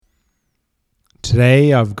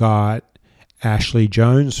Today I've got Ashley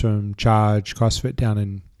Jones from Charge CrossFit down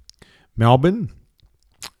in Melbourne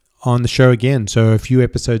on the show again. So a few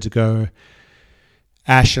episodes ago,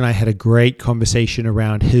 Ash and I had a great conversation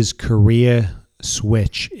around his career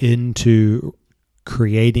switch into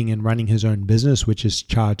creating and running his own business, which is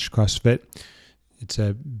Charge CrossFit. It's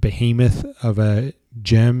a behemoth of a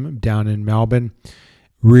gym down in Melbourne.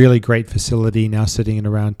 Really great facility, now sitting at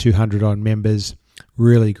around 200 odd members.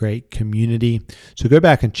 Really great community. So go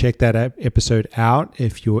back and check that episode out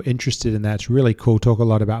if you're interested in that. It's really cool. Talk a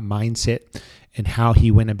lot about mindset and how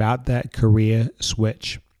he went about that career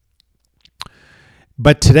switch.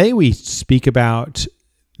 But today we speak about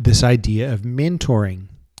this idea of mentoring.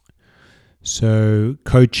 So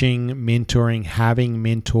coaching, mentoring, having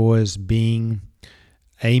mentors, being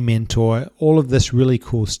a mentor, all of this really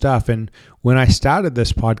cool stuff. And when I started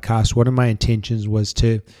this podcast, one of my intentions was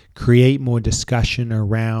to create more discussion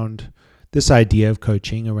around this idea of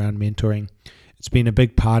coaching, around mentoring. It's been a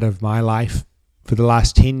big part of my life for the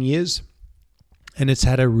last 10 years, and it's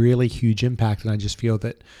had a really huge impact. And I just feel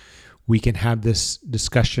that we can have this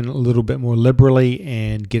discussion a little bit more liberally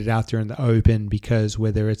and get it out there in the open, because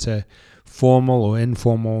whether it's a formal or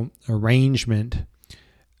informal arrangement,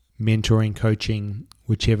 mentoring, coaching,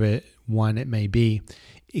 whichever one it may be,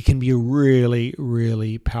 it can be a really,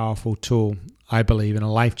 really powerful tool, I believe, and a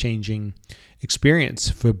life-changing experience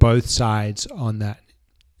for both sides on that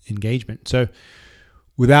engagement. So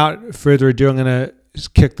without further ado, I'm going to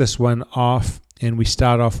kick this one off, and we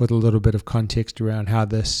start off with a little bit of context around how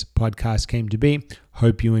this podcast came to be.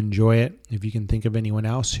 Hope you enjoy it. If you can think of anyone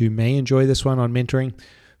else who may enjoy this one on mentoring,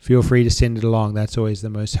 feel free to send it along. That's always the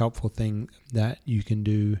most helpful thing that you can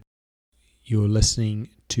do. You're listening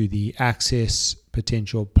to the Access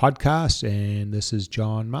Potential podcast, and this is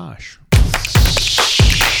John Marsh.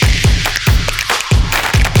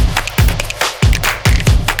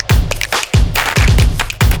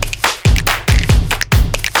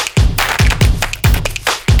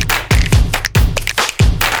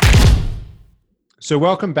 So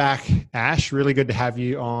welcome back, Ash. Really good to have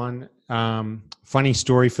you on. Funny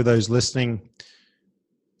story for those listening.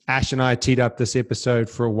 Ash and I teed up this episode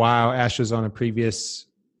for a while. Ash was on a previous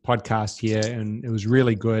podcast here, and it was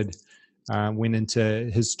really good. Went into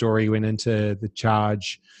his story, went into the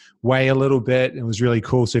Charge way a little bit. It was really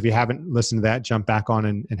cool. So if you haven't listened to that, jump back on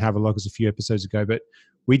and have a look. It was a few episodes ago. But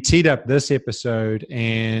we teed up this episode,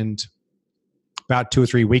 and about 2 or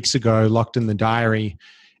 3 weeks ago, locked in the diary.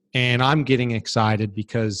 And I'm getting excited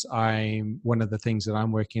because one of the things that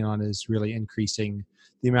I'm working on is really increasing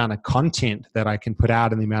the amount of content that I can put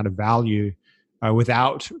out and the amount of value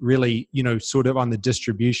without really, sort of on the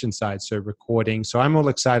distribution side. So recording. So I'm all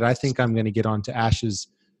excited. I think I'm going to get onto Ash's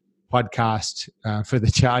podcast for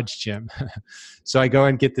the Charge Gym. So I go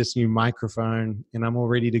and get this new microphone, and I'm all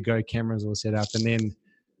ready to go. Cameras all set up. And then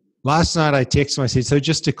last night I texted him. I said, so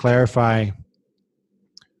just to clarify,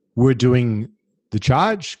 we're doing the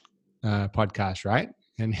Charge podcast, right?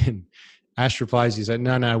 And then Ash replies, he said,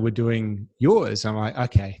 no, we're doing yours. I'm like,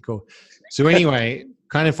 okay, cool. So anyway,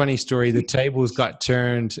 kind of funny story. The tables got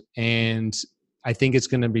turned, and I think it's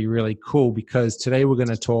going to be really cool because today we're going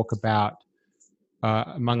to talk about,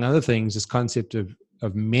 among other things, this concept of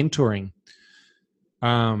mentoring.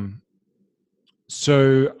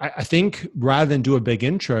 So I think rather than do a big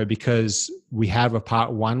intro, because we have a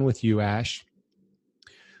part one with you, Ash,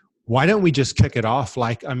 why don't we just kick it off?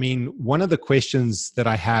 One of the questions that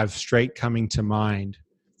I have straight coming to mind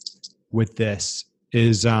with this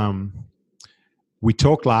is, we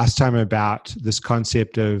talked last time about this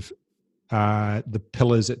concept of the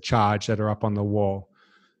pillars at Charge that are up on the wall.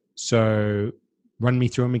 So run me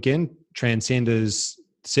through them again. Transcenders,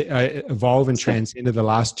 evolve and transcend are the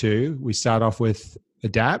last two. We start off with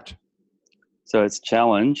adapt. So it's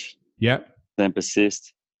challenge. Yep. Then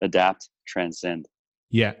persist, adapt, transcend.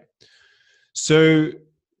 Yeah. So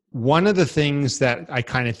one of the things that I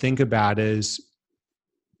kind of think about is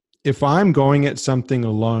if I'm going at something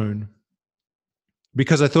alone,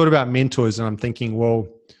 because I thought about mentors and I'm thinking, well,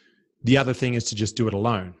 the other thing is to just do it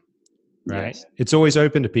alone, right? Yes. It's always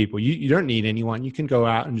open to people. You don't need anyone. You can go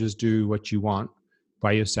out and just do what you want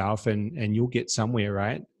by yourself and you'll get somewhere,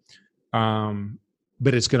 right?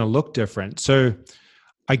 But it's going to look different. So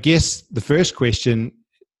I guess the first question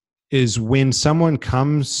is, when someone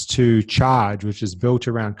comes to Charge, which is built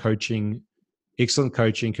around coaching, excellent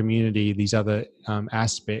coaching community, these other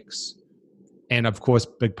aspects, and of course,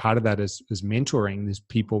 big part of that is mentoring. There's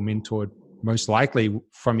people mentored most likely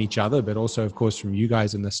from each other, but also, of course, from you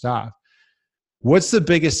guys and the staff. What's the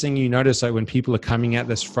biggest thing you notice, like when people are coming at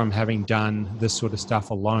this from having done this sort of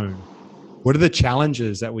stuff alone? What are the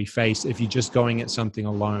challenges that we face if you're just going at something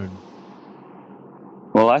alone?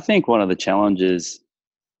 Well, I think one of the challenges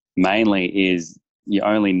mainly is you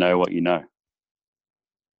only know what you know.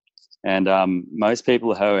 And most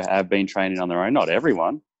people who have been training on their own, not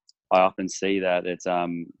everyone, I often see that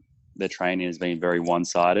their training has been very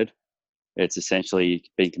one-sided. It's essentially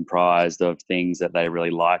been comprised of things that they really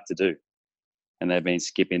like to do, and they've been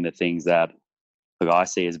skipping the things that I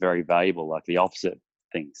see as very valuable, like the opposite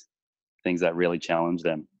things that really challenge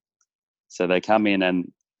them. So they come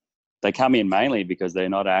in mainly because they're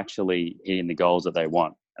not actually hitting the goals that they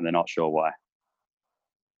want, and they're not sure why.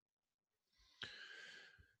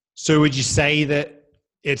 So would you say that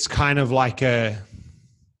it's kind of like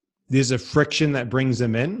there's a friction that brings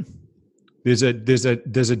them in? There's a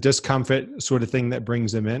discomfort sort of thing that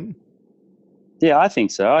brings them in? Yeah, I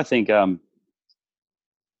think so. I think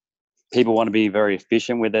people want to be very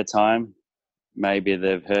efficient with their time. Maybe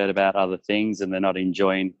they've heard about other things and they're not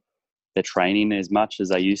enjoying their training as much as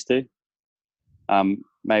they used to.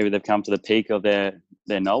 Maybe they've come to the peak of their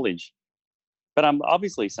knowledge. But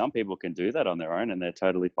obviously some people can do that on their own and they're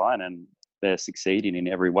totally fine and they're succeeding in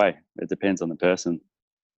every way. It depends on the person.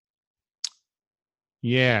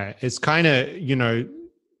 Yeah, it's kind of,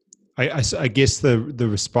 I guess the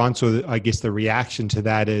response, or I guess the reaction to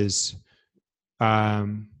that is,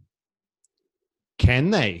 can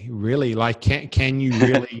they really, like, can you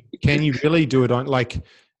really do it on, like,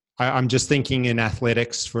 I'm just thinking in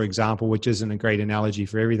athletics, for example, which isn't a great analogy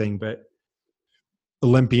for everything, but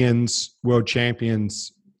Olympians, world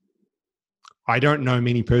champions, I don't know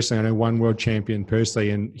many personally. I know one world champion personally,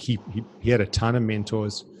 and he had a ton of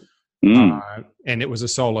mentors, and it was a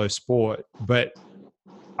solo sport. But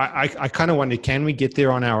I kind of wonder, can we get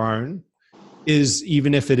there on our own?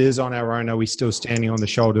 Even if it is on our own, are we still standing on the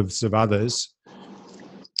shoulders of others?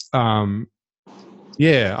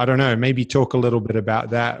 Yeah, I don't know. Maybe talk a little bit about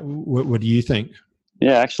that. What do you think?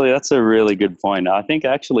 Yeah, actually, that's a really good point. I think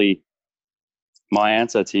actually my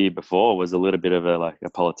answer to you before was a little bit of a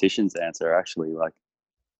politician's answer, actually, like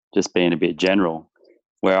just being a bit general,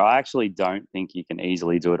 where I actually don't think you can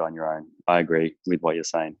easily do it on your own. I agree with what you're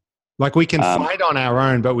saying. Like, we can fight on our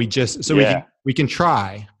own, but we can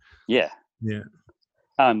try. Yeah. Yeah.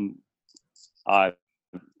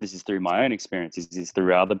 This is through my own experiences. This is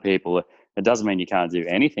through other people. It doesn't mean you can't do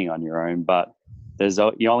anything on your own, but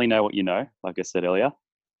you only know what you know, like I said earlier,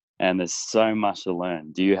 and there's so much to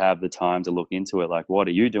learn. Do you have the time to look into it? Like, what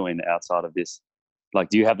are you doing outside of this? Like,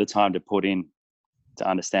 do you have the time to put in to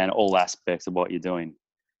understand all aspects of what you're doing?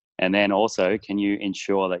 And then also, can you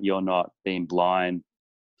ensure that you're not being blind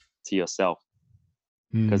to yourself?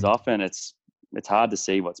 Because often it's hard to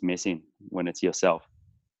see what's missing when it's yourself.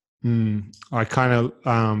 I kind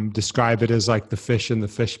of describe it as like the fish in the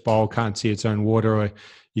fish bowl can't see its own water, or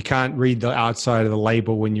you can't read the outside of the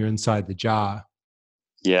label when you're inside the jar.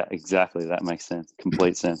 Yeah, exactly. That makes sense.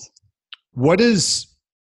 Complete sense. What is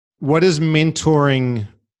mentoring?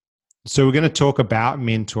 So we're going to talk about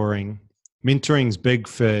mentoring. Mentoring's big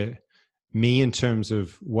for me in terms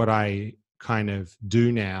of what I kind of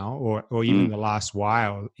do now, or even the last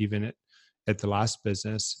while, even at the last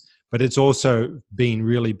business. But it's also been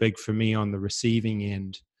really big for me on the receiving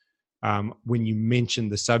end. When you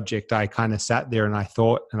mentioned the subject, I kind of sat there and I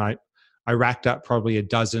thought, and I racked up probably a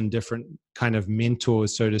dozen different kind of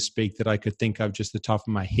mentors, so to speak, that I could think of just the top of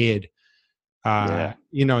my head,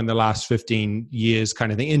 in the last 15 years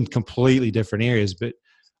kind of thing, in completely different areas. But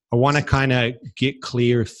I want to kind of get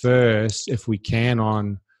clear first, if we can,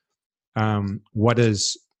 on what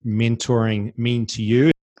does mentoring mean to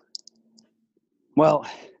you? Well,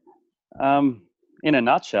 in a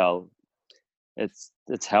nutshell, it's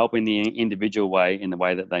helping the individual in the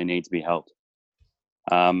way that they need to be helped.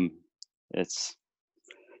 It's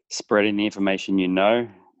spreading the information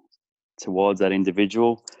towards that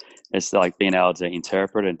individual. It's like being able to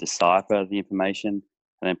interpret and decipher the information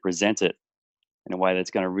and then present it in a way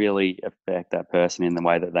that's going to really affect that person in the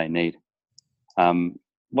way that they need.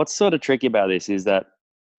 What's sort of tricky about this is that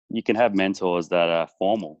you can have mentors that are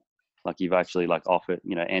formal, like you've actually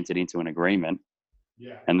entered into an agreement.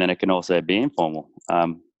 Yeah. And then it can also be informal.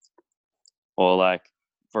 Or like,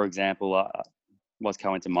 for example, what's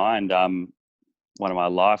coming to mind, one of my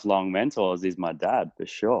lifelong mentors is my dad, for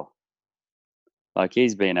sure. Like,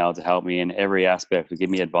 he's been able to help me in every aspect, to give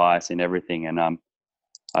me advice in everything. And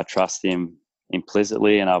I trust him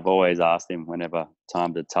implicitly, and I've always asked him whenever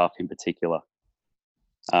times are tough in particular.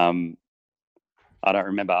 I don't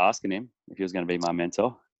remember asking him if he was going to be my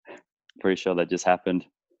mentor. Pretty sure that just happened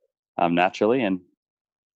naturally. And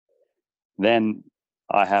then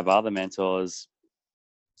I have other mentors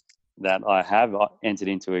that I have entered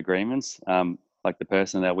into agreements, like the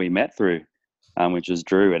person that we met through, which was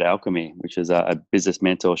Drew at Alchemy, which is a business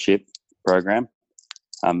mentorship program.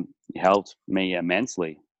 Helped me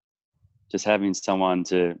immensely. Just having someone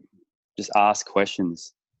to just ask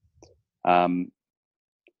questions,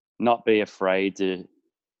 not be afraid to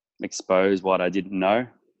expose what I didn't know.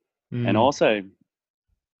 And also,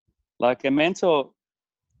 like, a mentor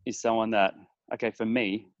is someone that, okay, for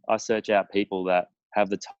me, I search out people that have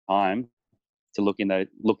the time to look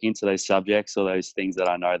into those subjects or those things that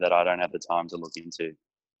I know that I don't have the time to look into.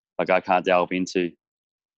 Like, I can't delve into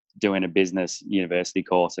doing a business university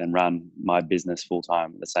course and run my business full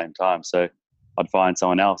time at the same time. So I'd find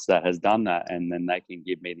someone else that has done that, and then they can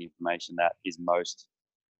give me the information that is most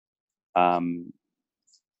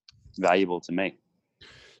valuable to me.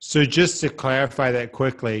 So just to clarify that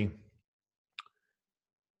quickly,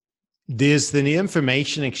 there's the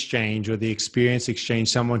information exchange or the experience exchange,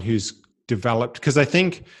 someone who's developed, because I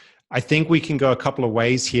think we can go a couple of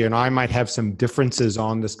ways here, and I might have some differences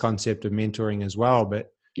on this concept of mentoring as well.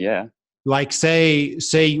 But yeah, like say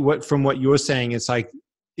from what you're saying, it's like,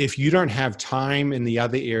 if you don't have time in the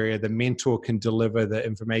other area, the mentor can deliver the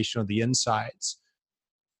information or the insights.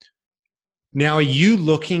 Now, are you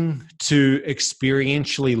looking to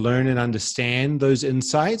experientially learn and understand those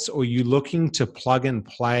insights, or are you looking to plug and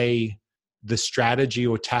play the strategy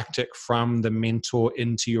or tactic from the mentor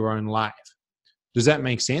into your own life? Does that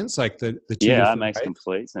make sense? Like the two yeah, that different makes ways?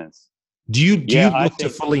 complete sense. Do you look to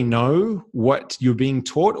fully know what you're being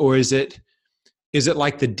taught, or is it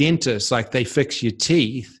like the dentist, like they fix your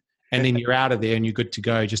teeth and then you're out of there and you're good to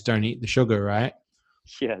go, just don't eat the sugar, right?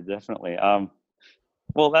 Yeah, definitely.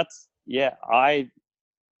 Well,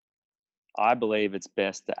 I believe it's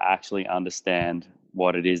best to actually understand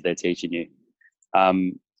what it is they're teaching you.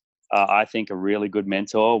 I think a really good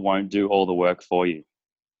mentor won't do all the work for you.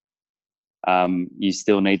 You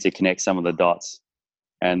still need to connect some of the dots,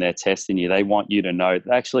 and they're testing you. They want you to know.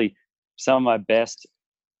 Actually, some of my best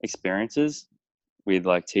experiences with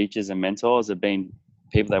like teachers and mentors have been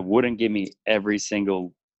people that wouldn't give me every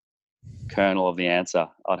single kernel of the answer.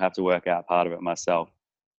 I'd have to work out part of it myself.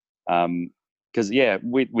 Because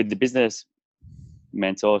with the business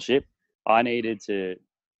mentorship, I needed to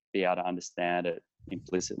be able to understand it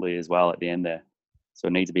implicitly as well at the end there. So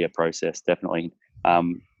it needs to be a process, definitely.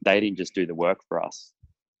 They didn't just do the work for us.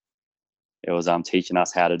 It was teaching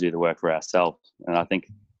us how to do the work for ourselves. And I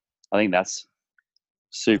think that's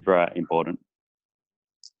super important.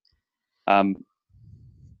 How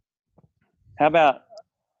about,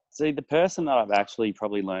 see, the person that I've actually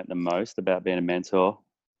probably learned the most about being a mentor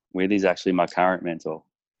with is actually my current mentor.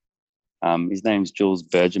 His name's Jules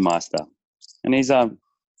Bergermeister, and he's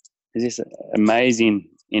this amazing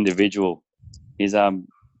individual. His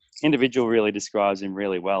individual really describes him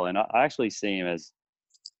really well, and I actually see him as,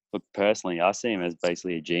 look, personally, I see him as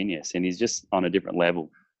basically a genius, and he's just on a different level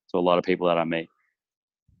to a lot of people that I meet.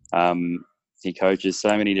 He coaches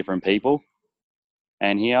so many different people,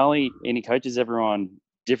 and he coaches everyone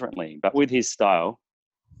differently, but with his style.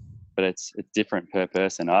 But it's different per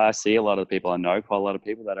person. I see a lot of people, I know quite a lot of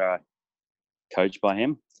people that are coached by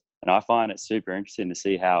him, and I find it super interesting to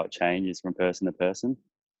see how it changes from person to person.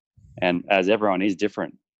 And as everyone is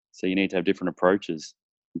different, so you need to have different approaches.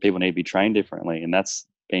 People need to be trained differently, and that's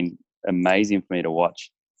been amazing for me to watch.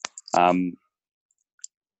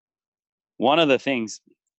 One of the things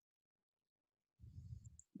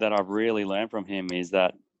that I've really learned from him is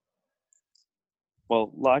that,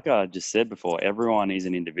 well, like I just said before, everyone is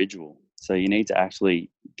an individual. So you need to actually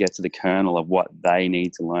get to the kernel of what they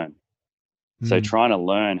need to learn. So trying to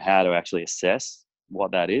learn how to actually assess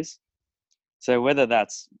what that is. So whether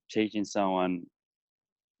that's teaching someone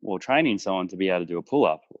or training someone to be able to do a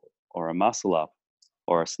pull-up or a muscle-up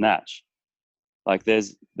or a snatch, like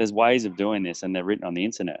there's ways of doing this, and they're written on the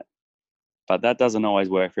internet. But that doesn't always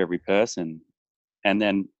work for every person. And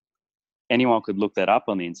then anyone could look that up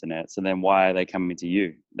on the internet. So then why are they coming to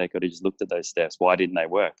you? They could have just looked at those steps. Why didn't they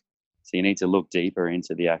work? So you need to look deeper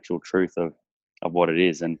into the actual truth of what it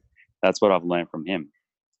is. And that's what I've learned from him.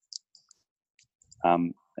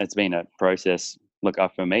 It's been a process. Look,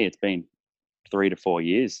 for me, it's been 3 to 4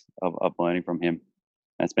 years of learning from him.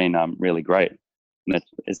 It's been really great. And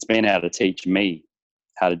it's been able to teach me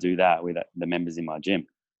how to do that with the members in my gym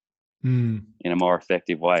in a more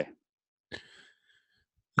effective way.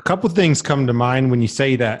 A couple of things come to mind when you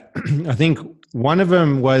say that. I think one of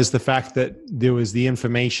them was the fact that there was the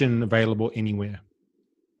information available anywhere.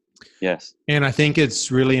 Yes. And I think it's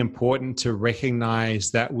really important to recognize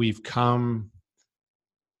that we've come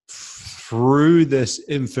through this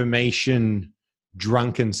information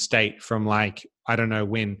drunken state from like I don't know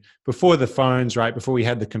when, before the phones, right? Before we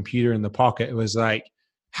had the computer in the pocket, it was like,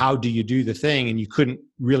 how do you do the thing? And you couldn't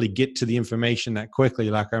really get to the information that quickly.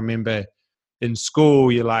 Like I remember in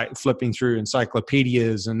school, you're like flipping through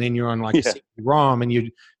encyclopedias and then you're on like a Yeah. CD-ROM and you're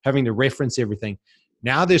having to reference everything.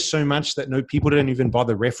 Now there's so much that people don't even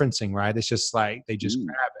bother referencing, right? It's just like they just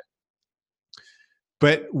grab it.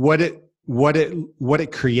 But what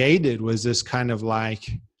it created was this kind of like,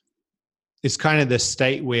 it's kind of the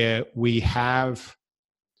state where we have,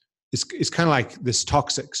 it's kind of like this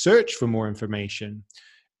toxic search for more information.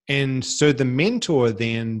 And so the mentor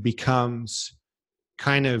then becomes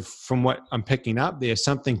kind of, from what I'm picking up there,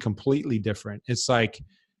 something completely different. It's like,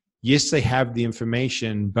 yes, they have the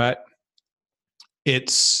information, but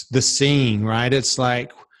it's the seeing, right? It's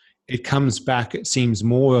like, it comes back, it seems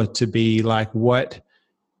more to be like, what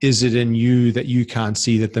is it in you that you can't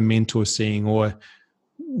see that the mentor's seeing? Or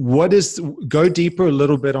what is, go deeper a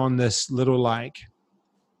little bit on this little, like,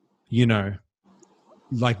 you know,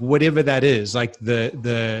 like whatever that is, like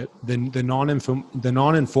the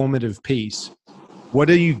non-informative piece. What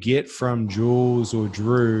do you get from Jules or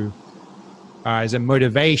Drew? Is it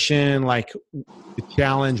motivation, like the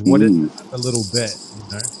challenge? What is it a little bit, you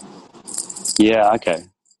know? Yeah. Okay.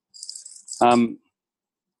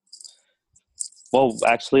 Well,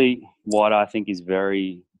 actually, what I think is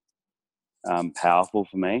very powerful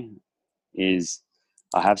for me is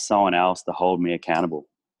I have someone else to hold me accountable.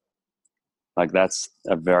 Like that's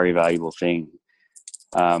a very valuable thing.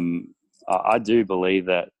 I do believe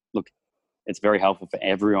that, look, it's very helpful for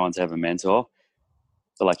everyone to have a mentor.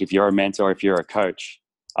 So like if you're a mentor, if you're a coach,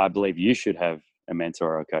 I believe you should have a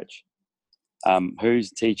mentor or a coach.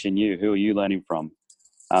 Who's teaching you? Who are you learning from?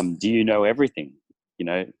 Do you know everything? You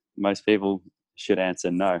know, most people should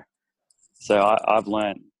answer no. So I've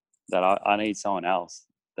learned that I need someone else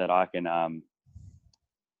that I can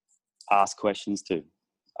ask questions to.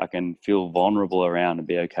 I can feel vulnerable around and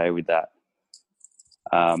be okay with that.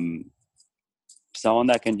 Someone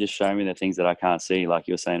that can just show me the things that I can't see, like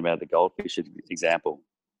you were saying about the goldfish example.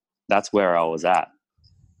 That's where I was at.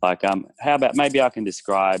 Like, how about maybe I can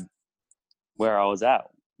describe where I was at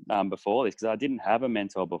before this, because I didn't have a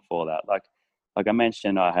mentor before that. Like I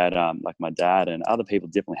mentioned, I had like my dad and other people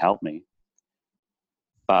definitely helped me,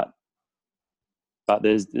 but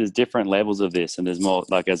there's different levels of this, and there's more,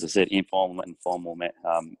 like as I said, informal and formal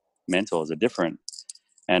mentors are different.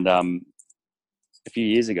 And a few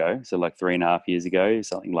years ago, so like 3.5 years ago,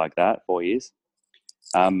 something like that, 4 years,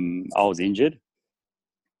 I was injured.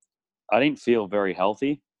 I didn't feel very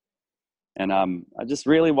healthy, and I just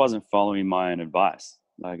really wasn't following my own advice,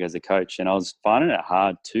 like as a coach, and I was finding it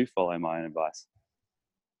hard to follow my own advice.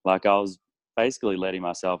 Like I was basically letting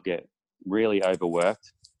myself get really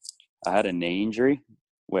overworked. I had a knee injury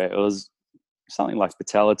where it was something like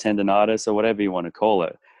patella tendonitis or whatever you want to call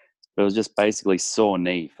it. But it was just basically sore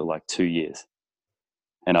knee for like 2 years.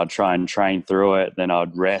 And I'd try and train through it. Then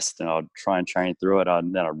I'd rest and I'd try and train through it.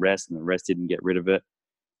 Then I'd rest and the rest didn't get rid of it.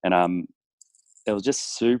 And it was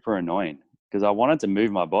just super annoying because I wanted to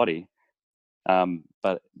move my body.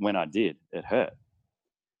 But when I did, it hurt.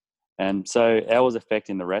 And so that was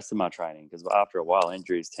affecting the rest of my training because after a while,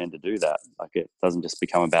 injuries tend to do that. Like it doesn't just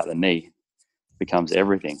become about the knee, it becomes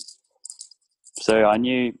everything. So I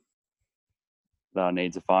knew that I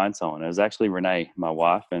needed to find someone. It was actually Renee, my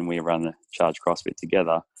wife, and we run the Charge CrossFit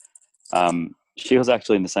together. She was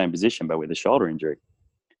actually in the same position, but with a shoulder injury.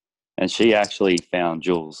 And she actually found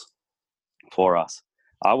Jules for us.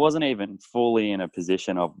 I wasn't even fully in a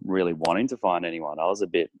position of really wanting to find anyone. I was a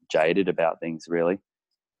bit jaded about things, really.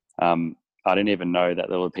 I didn't even know that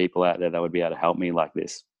there were people out there that would be able to help me like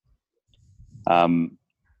this.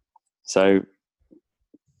 So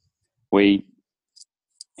we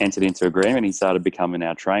entered into agreement. He started becoming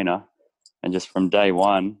our trainer, and just from day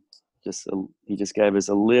one, he just gave us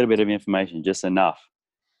a little bit of information, just enough.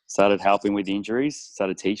 Started helping with injuries,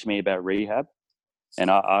 started teaching me about rehab,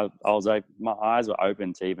 and I was like, my eyes were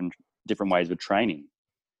open to even different ways of training,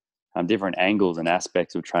 different angles and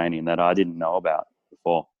aspects of training that I didn't know about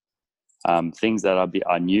before. Things that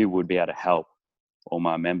I knew would be able to help all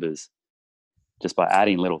my members just by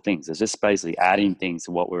adding little things. It's just basically adding things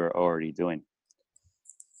to what we were already doing.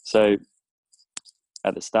 So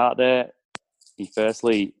at the start there, he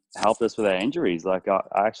firstly helped us with our injuries. Like I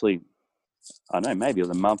don't know, maybe it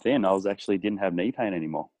was a month in, I was actually didn't have knee pain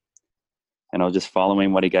anymore. And I was just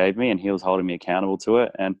following what he gave me and he was holding me accountable to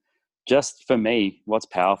it. And just for me, what's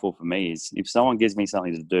powerful for me is if someone gives me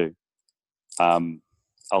something to do,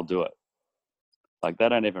 I'll do it. Like they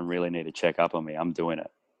don't even really need to check up on me. I'm doing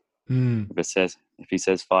it. If he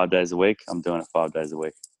says 5 days a week, I'm doing it 5 days a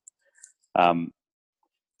week.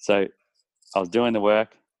 So I was doing the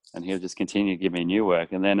work, and he would just continue to give me new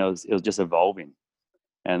work, and then it was just evolving,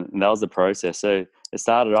 and that was the process. So it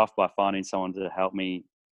started off by finding someone to help me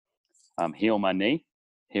heal my knee,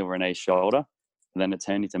 heal Renee's shoulder, and then it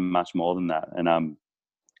turned into much more than that. And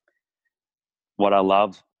what I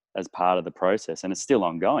love as part of the process, and it's still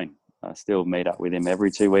ongoing. I still meet up with him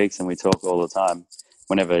every 2 weeks, and we talk all the time,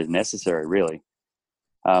 whenever it's necessary, really.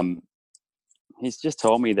 He's just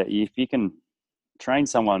told me that if you can train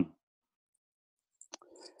someone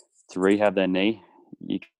to rehab their knee,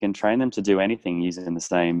 you can train them to do anything using the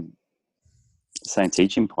same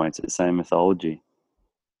teaching points, the same methodology.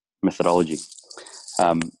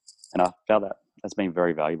 And I felt that that's been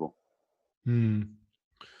very valuable.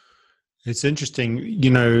 It's interesting,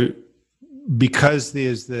 because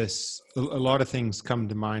there's this, a lot of things come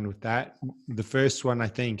to mind with that. The first one, I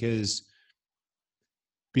think, is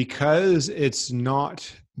because it's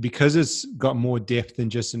got more depth than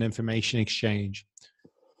just an information exchange.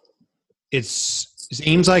 It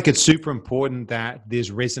seems like it's super important that there's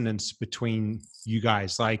resonance between you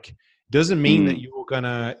guys. Like, it doesn't mean that you're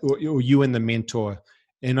gonna, or you and the mentor.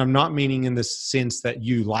 And I'm not meaning in the sense that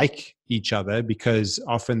you like each other, because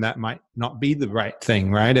often that might not be the right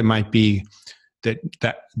thing, right? It might be that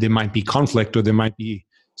there might be conflict, or there might be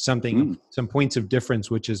some points of difference,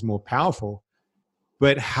 which is more powerful.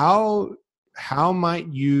 But how might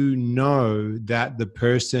you know that the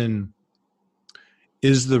person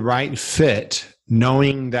is the right fit,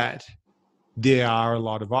 knowing that there are a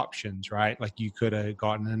lot of options, right? Like, you could have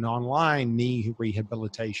gotten an online knee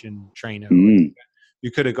rehabilitation trainer. You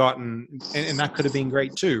could have gotten, and that could have been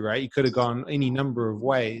great too, right? You could have gone any number of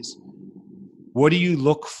ways. What do you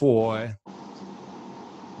look for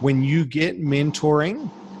when you get mentoring?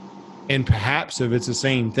 And perhaps if it's the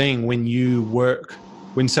same thing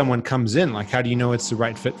when someone comes in, like, how do you know it's the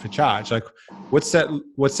right fit for charge? Like, what's that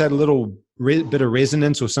little bit of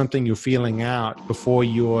resonance or something you're feeling out before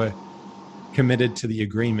you're committed to the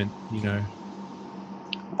agreement,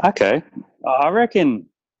 Okay. I reckon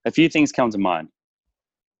a few things come to mind.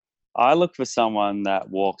 I look for someone that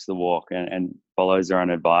walks the walk and follows their own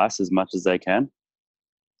advice as much as they can.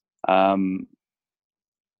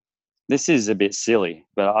 This is a bit silly,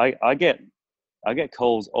 but I get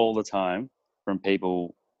calls all the time from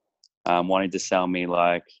people wanting to sell me,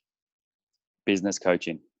 like, business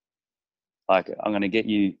coaching. Like, I'm going to get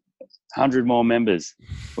you 100 more members.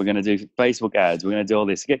 We're going to do Facebook ads. We're going to do all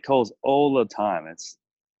this. I get calls all the time. It's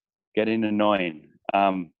getting annoying.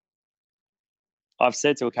 I've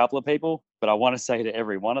said to a couple of people, but I want to say to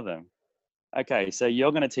every one of them, okay, so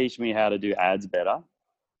you're going to teach me how to do ads better,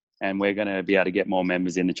 and we're going to be able to get more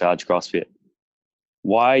members in to Charge CrossFit.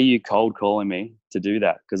 Why are you cold calling me to do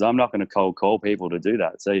that? Because I'm not going to cold call people to do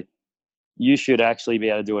that. So you should actually be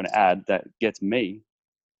able to do an ad that gets me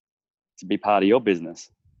to be part of your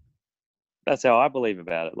business. That's how I believe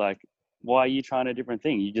about it. Like, why are you trying a different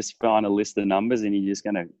thing? You just find a list of numbers and you're just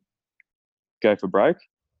going to go for broke?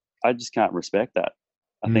 I just can't respect that.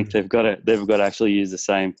 I think they've got to actually use the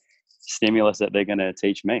same stimulus that they're going to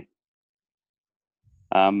teach me.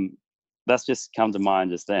 That's just come to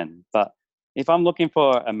mind just then. But if I'm looking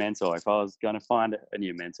for a mentor, if I was going to find a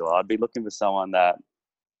new mentor, I'd be looking for someone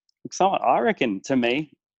I reckon, to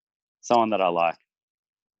me, someone that I like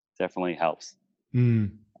definitely helps.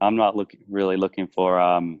 I'm not really looking for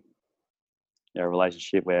a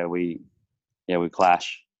relationship where we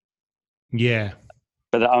clash. Yeah.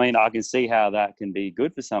 But I mean, I can see how that can be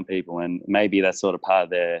good for some people, and maybe that's sort of part of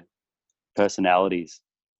their personalities.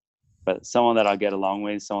 But someone that I get along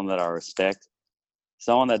with, someone that I respect,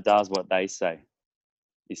 someone that does what they say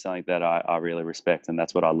is something that I really respect, and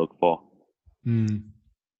that's what I look for.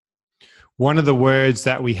 One of the words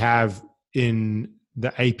that we have in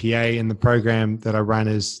the APA in the program that I run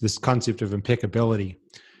is this concept of impeccability.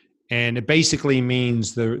 And it basically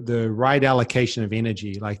means the right allocation of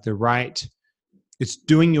energy, like it's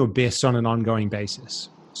doing your best on an ongoing basis.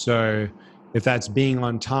 So if that's being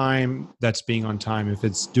on time, that's being on time. If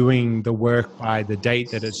it's doing the work by the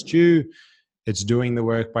date that it's due, it's doing the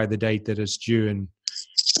work by the date that it's due. And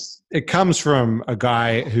it comes from a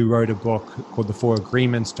guy who wrote a book called The Four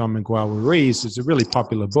Agreements, Don Miguel Ruiz. It's a really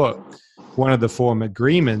popular book. One of the four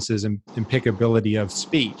agreements is impeccability of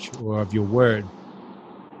speech, or of your word.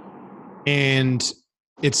 And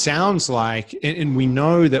it sounds like, and we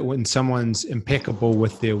know that when someone's impeccable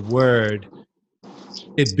with their word,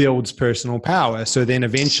 it builds personal power. So then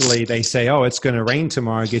eventually they say, oh, it's going to rain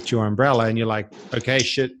tomorrow, get your umbrella. And you're like, okay,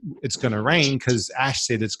 shit, it's going to rain because Ash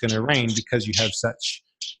said it's going to rain, because you have such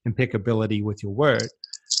impeccability with your word.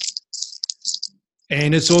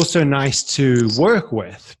 And it's also nice to work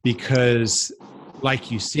with, because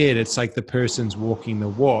like you said, it's like the person's walking the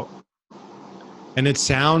walk. And it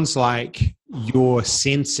sounds like you're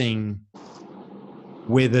sensing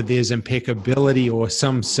whether there's impeccability or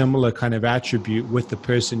some similar kind of attribute with the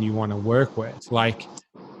person you want to work with. Like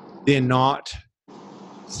they're not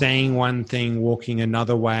saying one thing, walking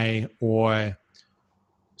another way, or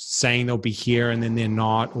saying they'll be here and then they're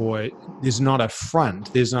not, or there's not a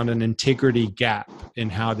front, there's not an integrity gap in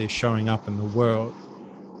how they're showing up in the world.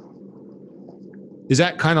 Is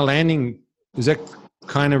that kind of landing? Is that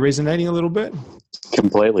kind of resonating a little bit?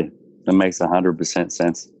 Completely. That makes 100%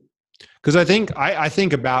 sense. Because I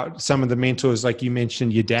think about some of the mentors, like you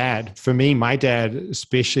mentioned, your dad. For me, my dad,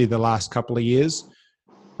 especially the last couple of years,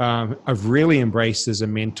 I've really embraced as a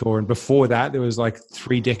mentor. And before that, there was like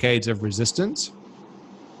 3 decades of resistance.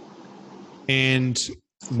 And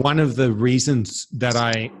one of the reasons that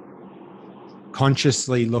I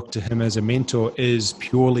consciously look to him as a mentor is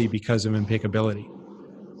purely because of impeccability.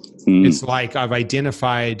 It's like I've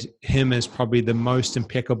identified him as probably the most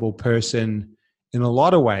impeccable person in a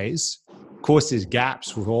lot of ways. Of course, there's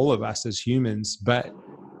gaps with all of us as humans, but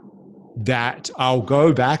that I'll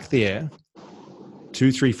go back there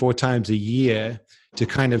 2, 3, 4 times a year to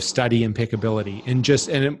kind of study impeccability, and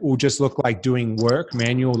it will just look like doing work,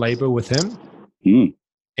 manual labor with him,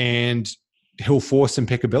 and he'll force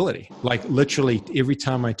impeccability. Like literally every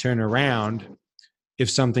time I turn around,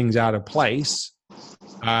 if something's out of place,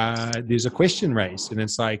 there's a question raised, and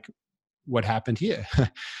it's like, what happened here?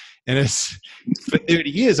 And it's for 30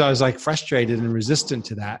 years, I was like frustrated and resistant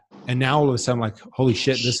to that. And now all of a sudden, I'm like, holy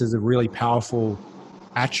shit, this is a really powerful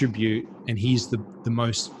attribute. And he's the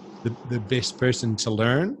best person to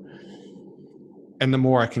learn. And the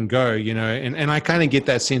more I can go, and I kind of get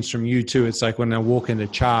that sense from you too. It's like when I walk into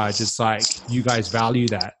charge, it's like you guys value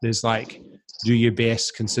that. There's like, do your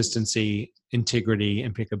best, consistency, integrity,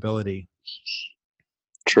 impeccability.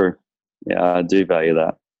 True. Yeah, I do value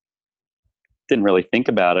that. Didn't really think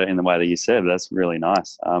about it in the way that you said. That's really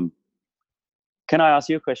nice. Can I ask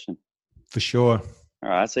you a question? For sure. All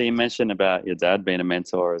right. So you mentioned about your dad being a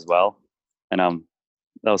mentor as well. And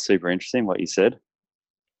that was super interesting what you said.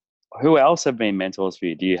 Who else have been mentors for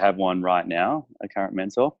you? Do you have one right now, a current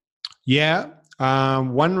mentor? Yeah.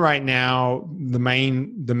 One right now, the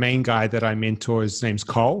main guy that I mentor, his name's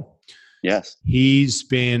Cole. Yes. He's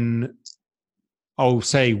been, I'll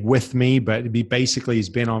say with me, but he's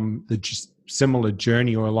been on the similar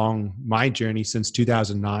journey or along my journey since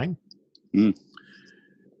 2009.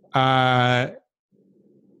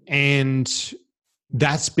 And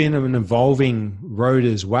that's been an evolving road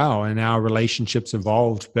as well. And our relationships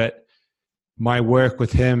evolved, but my work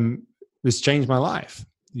with him has changed my life,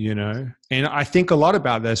 and I think a lot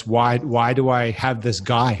about this. Why do I have this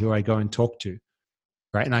guy who I go and talk to?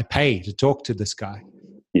 Right. And I pay to talk to this guy.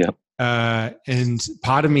 Yep. And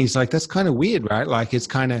part of me is like, that's kind of weird, right? Like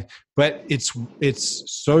but it's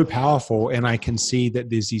so powerful. And I can see that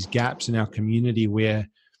there's these gaps in our community where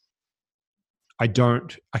I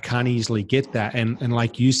can't easily get that. And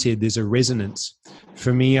like you said, there's a resonance.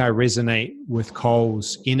 For me, I resonate with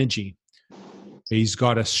Cole's energy. He's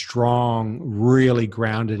got a strong, really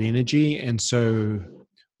grounded energy. And so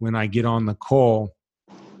when I get on the call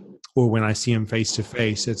or when I see him face to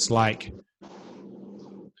face, it's like,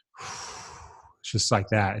 it's just like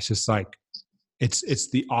that. It's just like, it's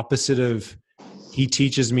the opposite of, he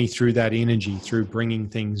teaches me through that energy, through bringing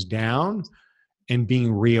things down and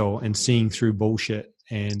being real and seeing through bullshit.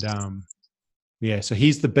 And so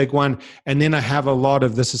he's the big one. And then I have a lot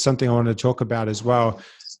of, this is something I want to talk about as well,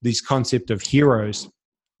 these concept of heroes.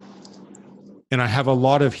 And I have a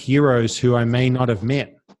lot of heroes who I may not have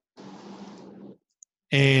met.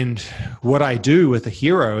 And what I do with a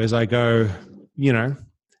hero is I go,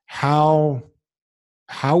 how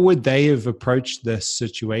would they have approached this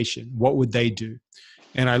situation? What would they do?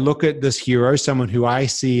 And I look at this hero, someone who I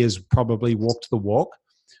see has probably walked the walk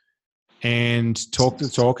and talked the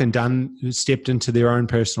talk and stepped into their own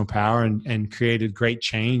personal power and created great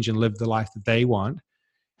change and lived the life that they want.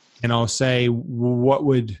 And I'll say, well,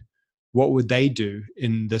 what would they do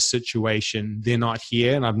in this situation? They're not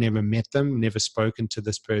here and I've never met them, never spoken to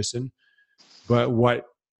this person, but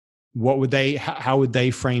how would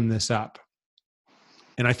they frame this up?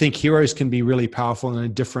 And I think heroes can be really powerful in a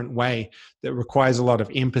different way that requires a lot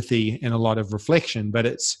of empathy and a lot of reflection, but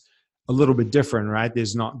it's a little bit different, right?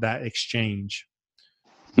 There's not that exchange.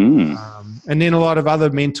 And then a lot of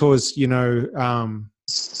other mentors,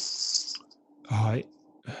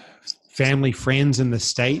 family friends in the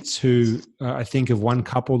States who I think of one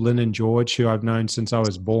couple, Lynn and George, who I've known since I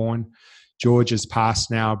was born. George is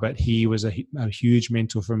passed now, but he was a huge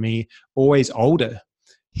mentor for me, always older.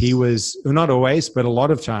 he was, well, not always, but a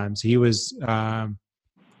lot of times he was my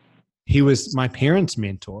parents'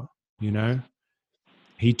 mentor. You know,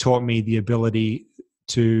 he taught me the ability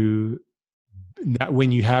to, that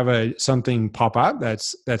when you have something pop up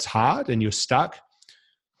that's hard and you're stuck,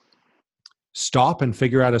 stop and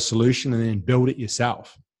figure out a solution and then build it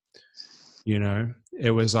yourself. You know,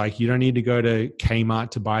 it was like, you don't need to go to Kmart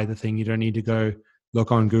to buy the thing. You don't need to go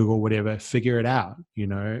look on Google, whatever, figure it out, you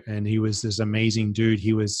know. And he was this amazing dude.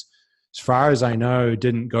 He was, as far as I know,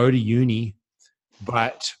 didn't go to uni,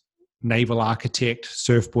 but naval architect,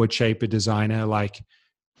 surfboard shaper, designer, like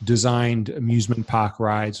designed amusement park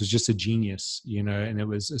rides, was just a genius, you know. And it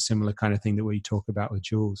was a similar kind of thing that we talk about with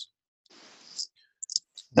Jules.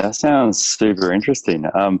 That sounds super interesting.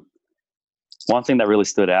 One thing that really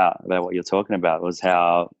stood out about what you're talking about was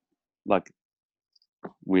how, like,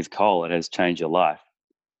 with Cole, it has changed your life.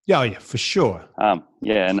 Yeah, for sure.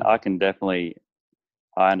 Yeah, and I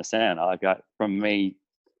understand. From me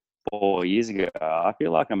 4 years ago, I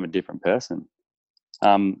feel like I'm a different person.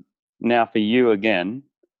 Now for you again,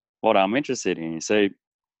 what I'm interested in, so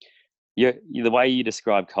the way you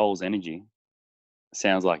describe Cole's energy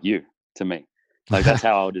sounds like you to me. Like, that's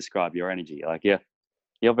how I would describe your energy. Like,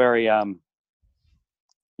 you're very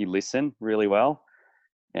you listen really well,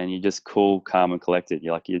 and you're just cool, calm, and collected.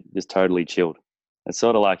 You're just totally chilled. It's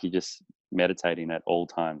sort of like you're just meditating at all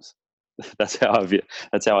times. That's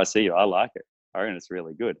how I see you. I like it. I reckon it's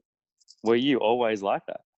really good. Were you always like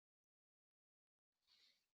that?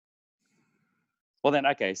 Well, then,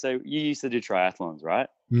 okay. So you used to do triathlons, right?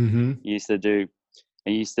 Mm-hmm. You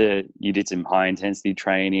did some high intensity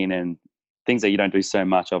training and things that you don't do so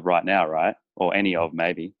much of right now, right? Or any of,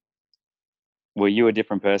 maybe. Were you a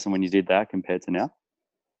different person when you did that compared to now?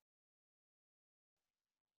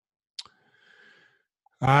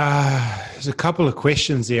 There's a couple of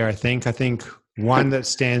questions there, I think. I think one that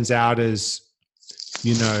stands out is,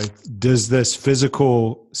 you know, does this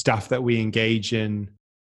physical stuff that we engage in,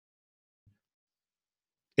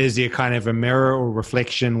 is there kind of a mirror or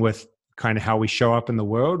reflection with kind of how we show up in the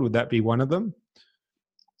world? Would that be one of them?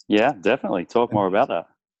 Yeah, definitely. Talk more about that.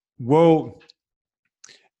 Well,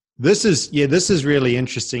 this is really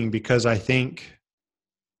interesting because I think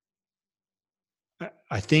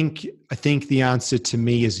the answer to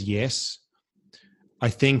me is yes. I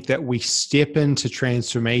think that we step into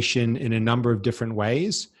transformation in a number of different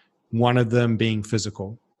ways, one of them being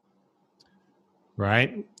physical,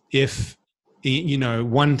 right? If, you know,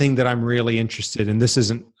 one thing that I'm really interested in, this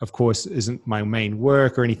isn't my main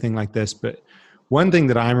work or anything like this, but one thing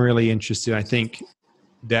that I'm really interested in, I think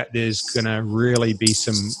that there's going to really be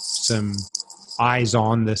some eyes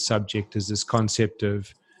on this subject, is this concept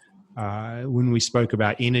of, when we spoke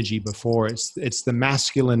about energy before, it's the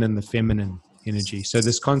masculine and the feminine energy. So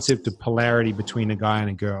this concept of polarity between a guy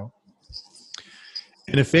and a girl.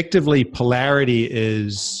 And effectively, polarity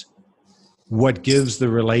is what gives the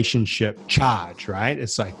relationship charge, right?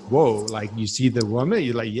 It's like, whoa, like you see the woman,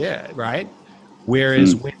 you're like, yeah, right?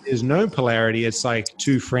 Whereas when there's no polarity, it's like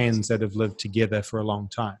two friends that have lived together for a long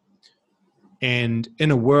time. And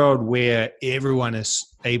in a world where everyone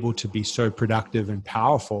is able to be so productive and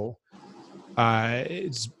powerful,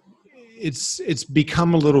 it's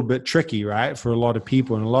become a little bit tricky, right? For a lot of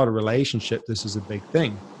people in a lot of relationships, this is a big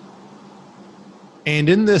thing. And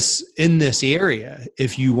in this area,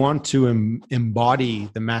 if you want to embody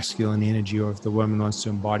the masculine energy, or if the woman wants to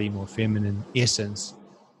embody more feminine essence,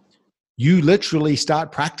 you literally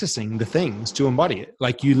start practicing the things to embody it.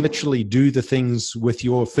 Like, you literally do the things with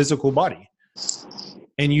your physical body,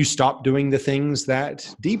 and you stop doing the things that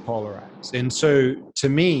depolarize. And so to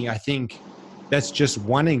me, I think that's just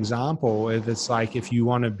one example of, it's like, if you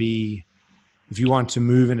want to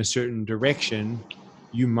move in a certain direction,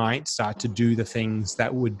 you might start to do the things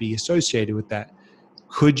that would be associated with that.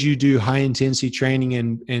 Could you do high intensity training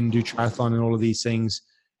and do triathlon and all of these things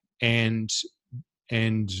and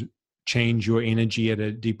change your energy at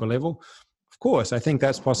a deeper level? Of course, I think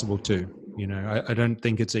that's possible too. You know, I don't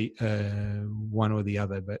think it's a one or the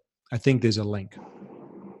other, but I think there's a link.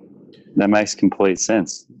 That makes complete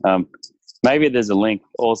sense. Maybe there's a link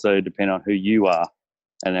also depending on who you are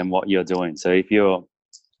and then what you're doing. So if you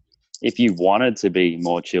wanted to be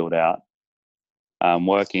more chilled out,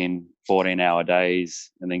 working 14-hour days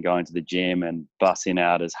and then going to the gym and busting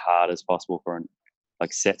out as hard as possible for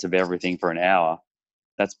sets of everything for an hour,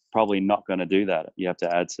 that's probably not going to do that. You have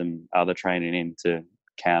to add some other training in to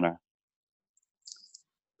counter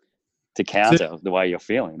the way you're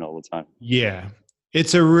feeling all the time. Yeah.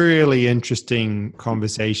 It's a really interesting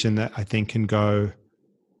conversation that I think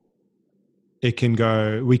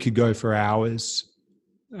we could go for hours.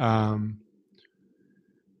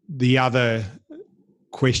 the other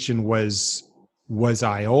question was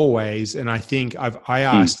I always? And I think I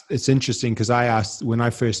asked, it's interesting because I asked when I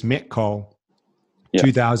first met Cole,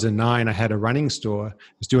 2009, I had a running store. I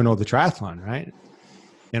was doing all the triathlon, right?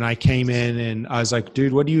 And I came in and I was like,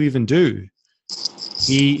 dude, what do you even do?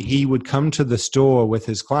 He would come to the store with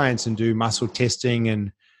his clients and do muscle testing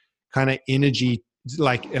and kind of energy,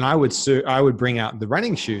 like, and I would bring out the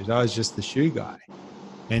running shoes. I was just the shoe guy.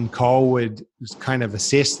 And Cole would kind of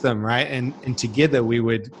assess them, right? And together we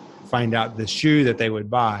would find out the shoe that they would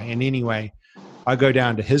buy. And anyway, I go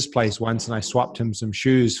down to his place once and I swapped him some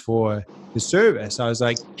shoes for his service. I was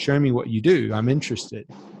like, show me what you do. I'm interested.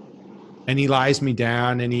 And he lies me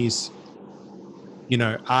down and he's,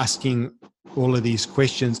 asking all of these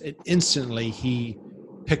questions. And instantly he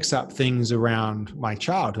picks up things around my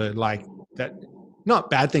childhood, like that, not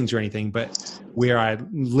bad things or anything, but where I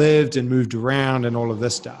lived and moved around and all of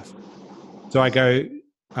this stuff. So I go,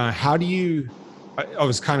 how do you, I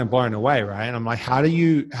was kind of blown away, right? And I'm like, how do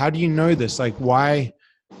you know this? Like, why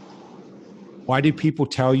do people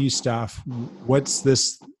tell you stuff? What is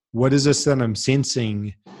this that I'm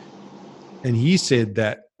sensing? And he said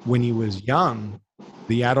that when he was young,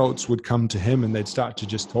 the adults would come to him and they'd start to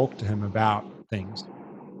just talk to him about things.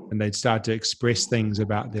 And they'd start to express things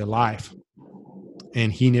about their life.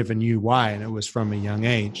 And he never knew why. And it was from a young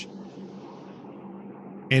age.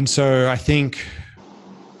 And so I think,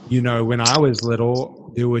 when I was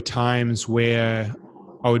little, there were times where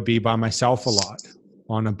I would be by myself a lot,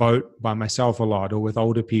 on a boat by myself a lot, or with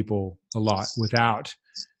older people a lot, without,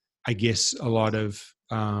 I guess, a lot of,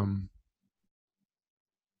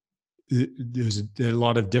 there's a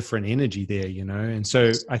lot of different energy there, And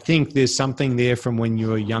so I think there's something there from when you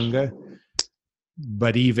were younger,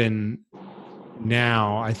 but even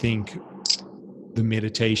now, I think the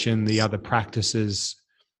meditation, the other practices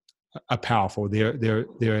are powerful.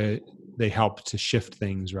 They help to shift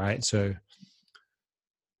things, right? So,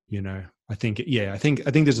 I think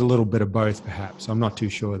there's a little bit of both, perhaps. I'm not too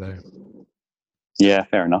sure though. Yeah,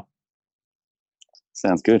 fair enough.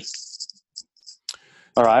 Sounds good.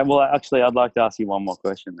 All right. Well, actually, I'd like to ask you one more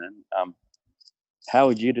question then. How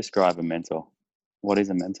would you describe a mentor? What is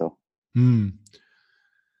a mentor?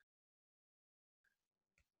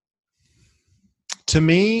 To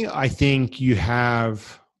me, I think we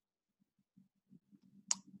have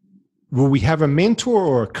a mentor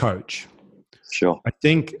or a coach. Sure. I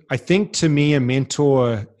think to me, a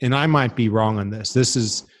mentor, and I might be wrong on this. This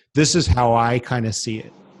is how I kind of see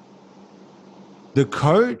it. The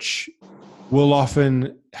coach will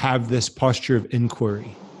often have this posture of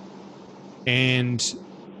inquiry and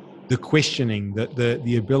the questioning,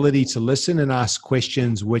 the ability to listen and ask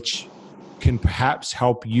questions, which can perhaps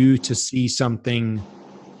help you to see something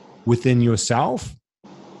within yourself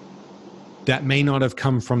that may not have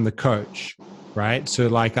come from the coach, right? So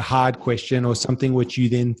like a hard question or something which you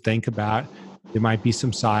then think about, there might be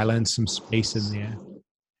some silence, some space in there.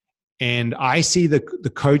 And I see the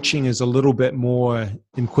coaching as a little bit more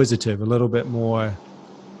inquisitive, a little bit more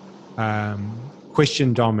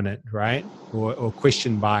question dominant, right? Or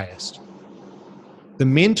question biased. The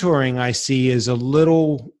mentoring I see is a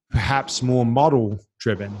little perhaps more model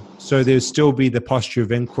driven. So there'll still be the posture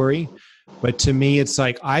of inquiry. But to me, it's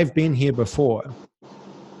like, I've been here before.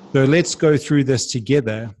 So let's go through this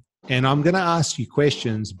together. And I'm going to ask you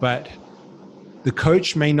questions, but the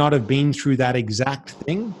coach may not have been through that exact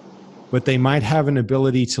thing, but they might have an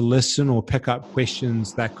ability to listen or pick up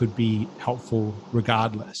questions that could be helpful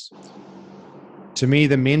regardless. To me,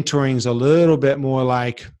 the mentoring is a little bit more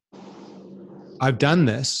like, I've done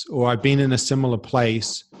this, or I've been in a similar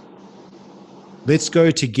place. Let's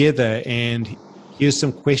go together and here's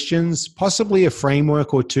some questions, possibly a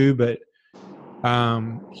framework or two, but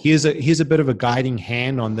here's a bit of a guiding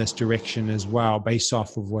hand on this direction as well, based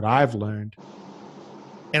off of what I've learned.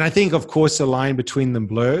 And I think, of course, the line between them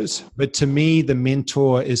blurs. But to me, the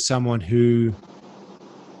mentor is someone who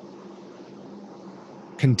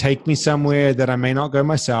can take me somewhere that I may not go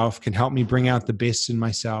myself, can help me bring out the best in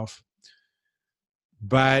myself.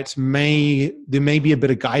 But there may be a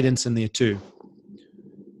bit of guidance in there too,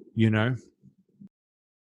 And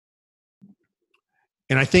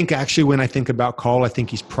I think actually when I think about Cole, I think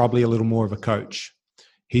he's probably a little more of a coach.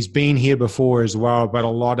 He's been here before as well, but a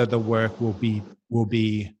lot of the work will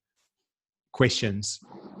be questions,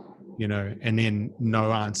 and then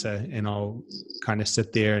no answer. And I'll kind of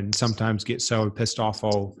sit there and sometimes get so pissed off,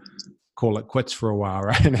 I'll call it quits for a while,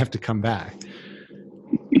 right? And have to come back.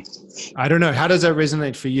 I don't know. How does that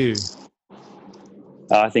resonate for you?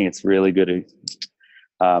 I think it's really good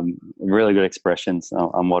expressions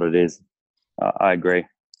on what it is. I agree.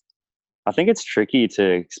 I think it's tricky to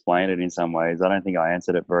explain it in some ways. I don't think I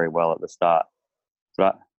answered it very well at the start,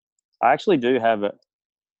 but I actually do have it.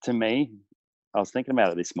 To me, I was thinking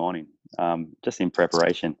about it this morning, just in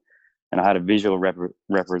preparation, and I had a visual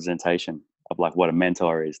representation of like what a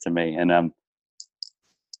mentor is to me, and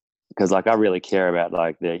because like I really care about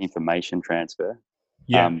like the information transfer.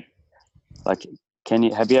 Yeah. Like,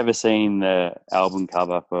 have you ever seen the album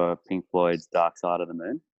cover for Pink Floyd's Dark Side of the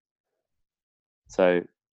Moon? So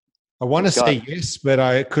I want to say yes, but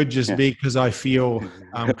it could just be because I feel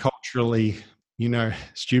culturally,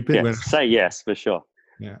 stupid. Yeah, say yes for sure.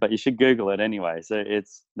 Yeah. But you should Google it anyway. So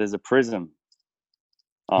there's a prism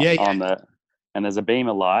on and there's a beam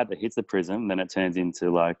of light that hits the prism, then it turns into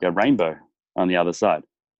like a rainbow on the other side.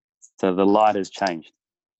 So the light has changed.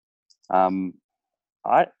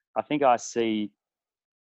 I think I see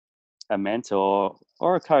a mentor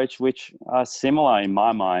or a coach which are similar in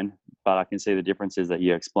my mind, but I can see the differences that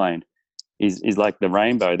you explained. Is like the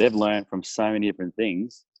rainbow. They've learned from so many different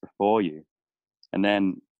things before you, and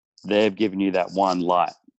then they've given you that one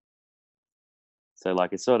light. So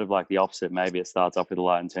like it's sort of like the opposite. Maybe it starts off with a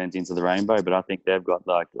light and turns into the rainbow, but I think they've got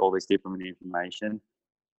like all this different information.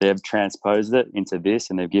 They've transposed it into this,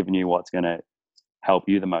 and they've given you what's going to help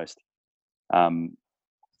you the most. And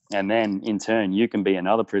then in turn, you can be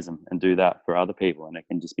another prism and do that for other people, and it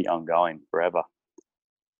can just be ongoing forever.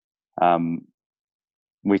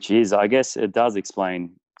 Which is, I guess, it does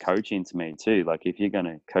explain coaching to me too. Like if you're going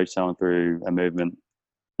to coach someone through a movement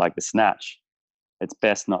like the snatch, it's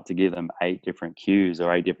best not to give them 8 different cues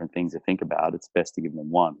or 8 different things to think about. It's best to give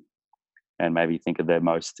them one, and maybe think of their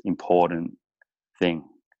most important thing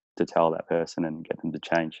to tell that person and get them to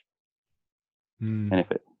change. And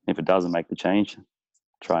if it doesn't make the change,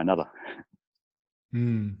 try another.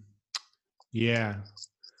 Yeah.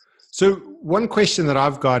 So one question that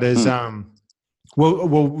I've got is,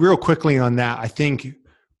 well, real quickly on that, I think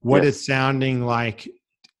what it's sounding like,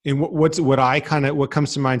 and what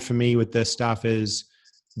comes to mind for me with this stuff is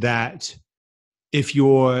that if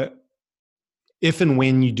and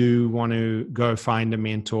when you do want to go find a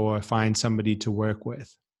mentor, find somebody to work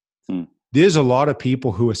with, there's a lot of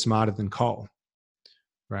people who are smarter than Cole,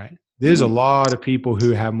 right? There's a lot of people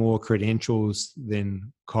who have more credentials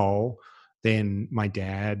than Cole, than my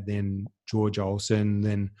dad, than George Olson,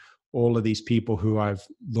 than all of these people who I've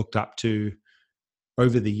looked up to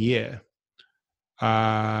over the years.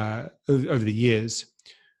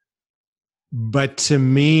 But to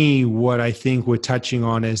me, what I think we're touching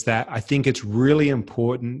on is that I think it's really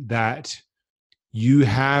important that you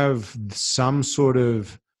have some sort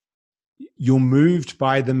of, you're moved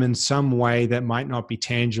by them in some way that might not be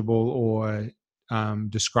tangible or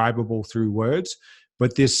describable through words,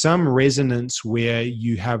 but there's some resonance where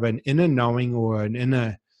you have an inner knowing or an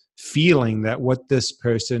inner feeling that what this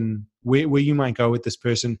person, where you might go with this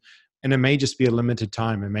person, and it may just be a limited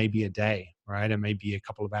time, it may be a day, right? It may be a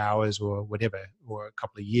couple of hours or whatever, or a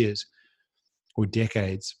couple of years or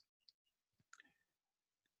decades,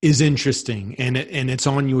 is interesting, and it's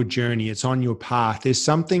on your journey, it's on your path. There's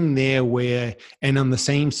something there where, and on the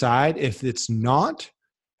same side, if it's not,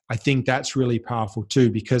 I think that's really powerful too,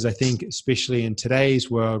 because I think especially in today's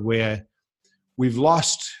world where we've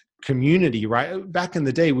lost community, right? Back in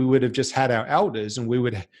the day, we would have just had our elders, and we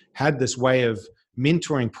would have had this way of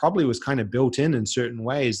mentoring probably was kind of built in certain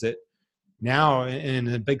ways that now, in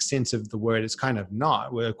a big sense of the word, it's kind of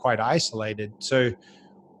not. We're quite isolated. So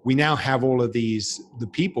we now have all of the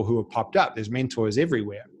people who have popped up. There's mentors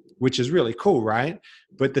everywhere, which is really cool, right?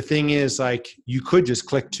 But the thing is, like, you could just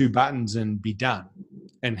click 2 buttons and be done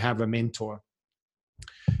and have a mentor.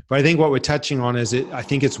 But I think what we're touching on is I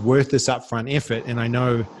think it's worth this upfront effort. And I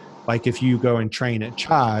know, like, if you go and train at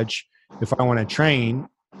Charge, if I want to train,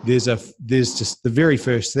 there's just the very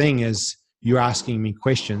first thing is you asking me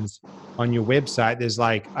questions on your website. There's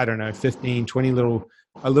like, I don't know, 15, 20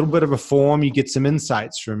 a little bit of a form. You get some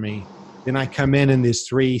insights from me. Then I come in and there's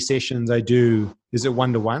 3 sessions I do. Is it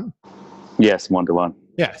 1-to-1? Yes, 1-to-1.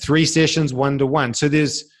 Yeah, 3 sessions, 1-to-1. So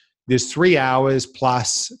there's 3 hours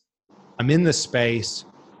plus I'm in the space.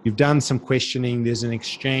 You've done some questioning. There's an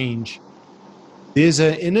exchange. There's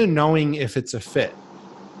an inner knowing if it's a fit.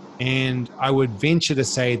 And I would venture to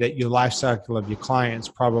say that your life cycle of your client's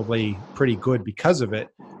probably pretty good because of it,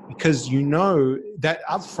 because you know that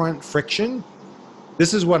upfront friction.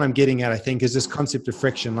 This is what I'm getting at, I think, is this concept of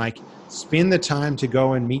friction. Like, spend the time to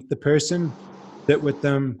go and meet the person, sit with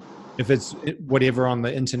them. If it's whatever on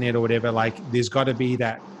the internet or whatever, like, there's got to be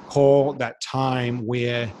that call, that time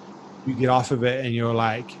where you get off of it and you're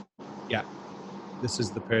like, yeah, this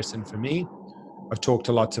is the person for me. I've talked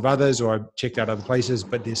to lots of others or I've checked out other places,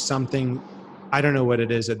 but there's something I don't know what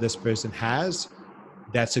it is that this person has.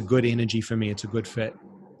 That's a good energy for me. It's a good fit.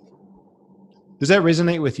 Does that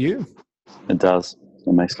resonate with you? It does.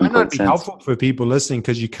 It makes It might not complete be sense. helpful for people listening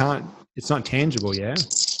because it's not tangible. Yeah.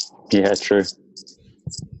 Yeah, true.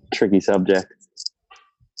 Tricky subject.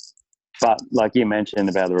 But like you mentioned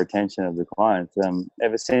about the retention of the clients,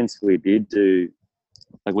 ever since we used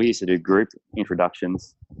to do group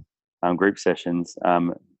introductions, group sessions,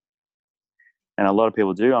 and a lot of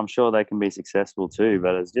people do. I'm sure they can be successful too,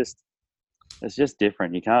 but it's just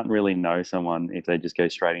different. You can't really know someone if they just go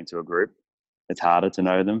straight into a group. It's harder to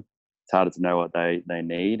know them. It's harder to know what they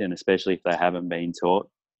need, and especially if they haven't been taught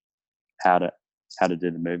how to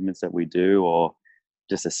do the movements that we do, or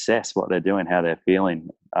just assess what they're doing, how they're feeling.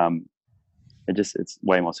 It's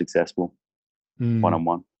way more successful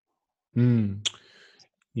one-on-one.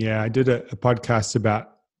 Yeah, I did a podcast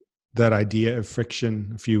about that idea of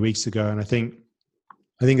friction a few weeks ago, and I think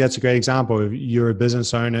that's a great example. If you're a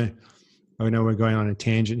business owner, I know we're going on a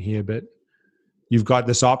tangent here, but you've got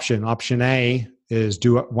this option. Option A is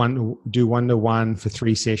do one-to-one for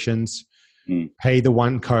 3 sessions. Pay the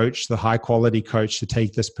one coach, the high quality coach, to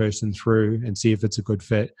take this person through and see if it's a good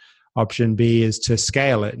fit. Option B is to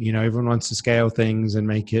scale it. Everyone wants to scale things and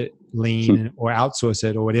make it lean or outsource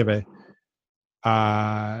it or whatever.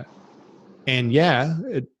 And yeah,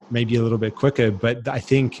 it may be a little bit quicker, but I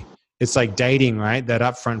think it's like dating, right? That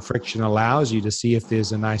upfront friction allows you to see if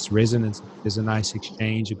there's a nice resonance, if there's a nice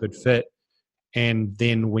exchange, a good fit. And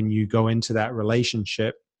then when you go into that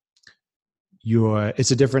relationship,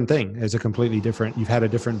 it's a different thing. It's a completely different, you've had a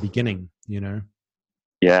different beginning,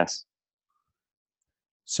 Yes.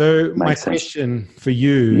 So my question for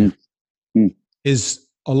you is,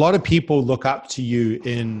 a lot of people look up to you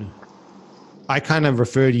I kind of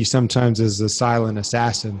refer to you sometimes as the silent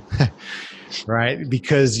assassin, right?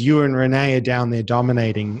 Because you and Renee are down there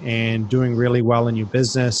dominating and doing really well in your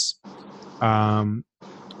business.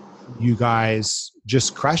 You guys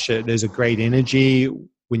just crush it. There's a great energy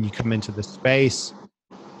when you come into the space.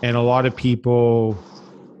 And a lot of people,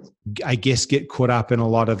 I guess, get caught up in a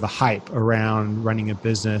lot of the hype around running a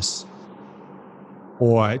business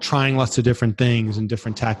or trying lots of different things and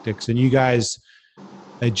different tactics. And you guys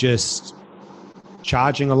are just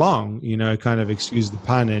charging along, kind of, excuse the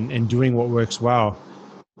pun, and doing what works well.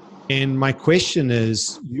 And my question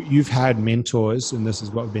is, you've had mentors, and this is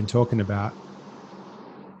what we've been talking about.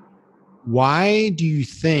 Why do you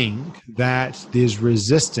think that there's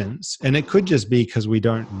resistance? And it could just be because we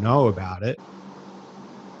don't know about it.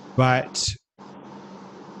 But,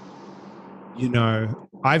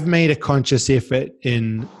 I've made a conscious effort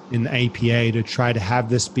in the APA to try to have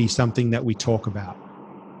this be something that we talk about.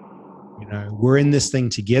 We're in this thing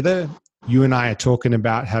together. You and I are talking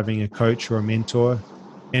about having a coach or a mentor.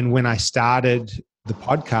 And when I started the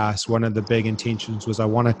podcast, one of the big intentions was I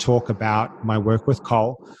want to talk about my work with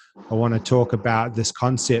Cole. I want to talk about this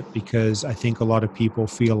concept because I think a lot of people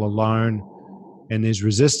feel alone and there's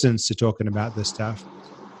resistance to talking about this stuff.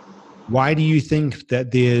 Why do you think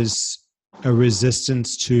that there's a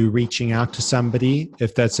resistance to reaching out to somebody?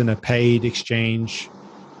 If that's in a paid exchange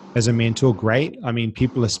as a mentor, great. I mean,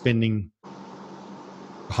 people are spending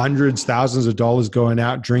hundreds, thousands of dollars going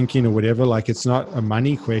out drinking or whatever. Like, it's not a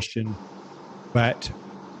money question. But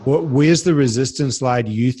where's the resistance lie,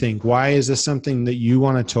 do you think? Why is this something that you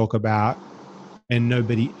want to talk about and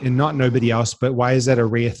not nobody else, but why is that a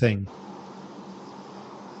rare thing?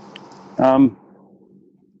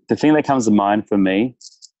 The thing that comes to mind for me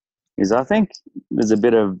is I think there's a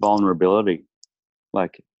bit of vulnerability,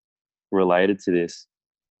 like, related to this.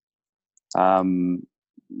 You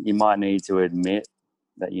might need to admit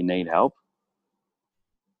that you need help,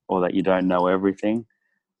 or that you don't know everything,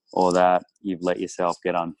 or that you've let yourself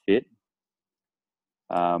get unfit.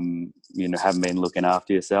 Haven't been looking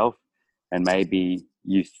after yourself, and maybe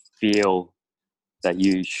you feel that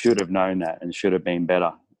you should have known that and should have been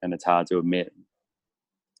better, and it's hard to admit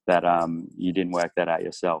that you didn't work that out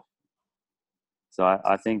yourself. So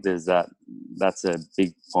I think that's a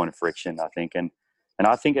big point of friction, I think, and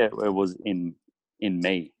I think it was in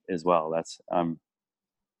me as well.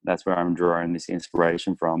 That's where I'm drawing this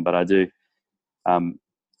inspiration from. But I do,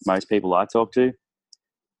 most people I talk to,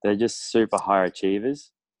 they're just super high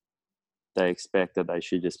achievers. They expect that they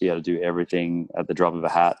should just be able to do everything at the drop of a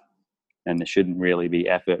hat, and there shouldn't really be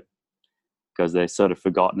effort, because they've sort of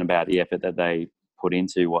forgotten about the effort that they put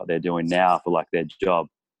into what they're doing now for, like, their job.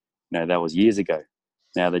 That was years ago.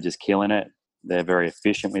 Now they're just killing it. They're very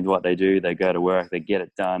efficient with what they do. They go to work, they get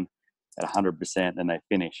it done at 100%, and they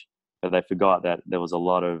finish. But they forgot that there was a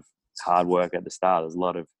lot of hard work at the start. There's a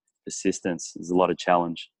lot of persistence. There's a lot of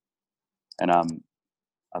challenge. And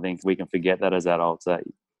I think we can forget that as adults, that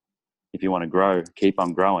if you want to grow, keep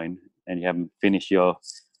on growing, and you haven't finished your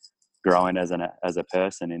growing as a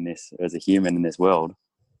person in this, as a human in this world,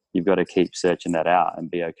 you've got to keep searching that out and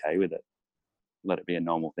be okay with it. Let it be a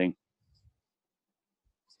normal thing.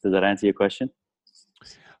 Does that answer your question?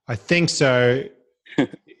 I think so.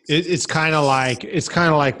 It's kind of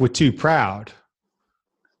like we're too proud.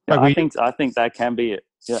 Yeah, Like I think that can be it.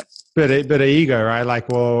 Yeah. But an ego, right? Like,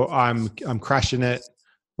 well, I'm crushing it,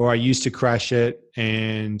 or I used to crush it,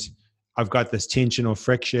 and I've got this tension or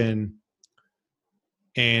friction,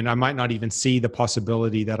 and I might not even see the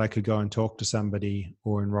possibility that I could go and talk to somebody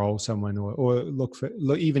or enroll someone or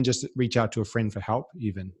even just reach out to a friend for help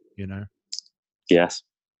even, you know? Yes.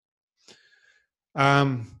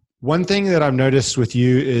 One thing that I've noticed with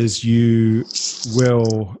you is you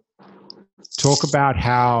will talk about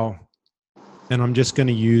how, and I'm just going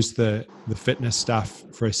to use the fitness stuff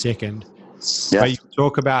for a second, but you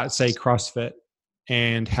talk about, say, CrossFit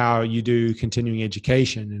and how you do continuing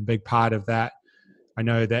education, and a big part of that, I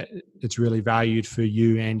know that it's really valued for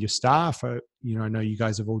you and your staff. I know you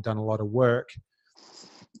guys have all done a lot of work.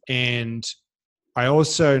 And I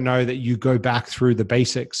also know that you go back through the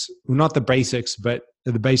basics. Well, not the basics, but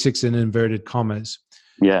the basics in inverted commas.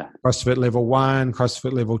 Yeah. CrossFit level 1,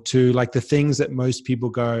 CrossFit level 2, like the things that most people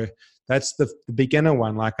go, that's the beginner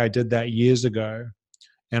one. Like I did that years ago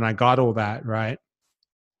and I got all that, right?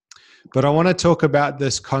 But I want to talk about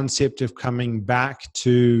this concept of coming back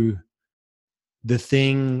to the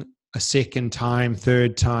thing a second time,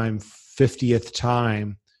 third time, 50th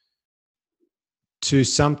time, to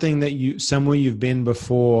something that somewhere you've been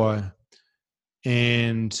before,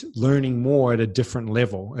 and learning more at a different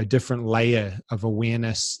level, a different layer of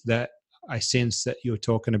awareness that I sense that you're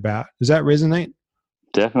talking about. Does that resonate?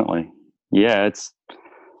 Definitely. Yeah. It's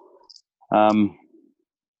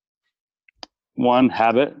one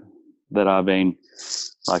habit that I've been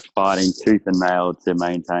like fighting tooth and nail to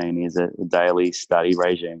maintain is a daily study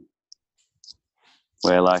regime,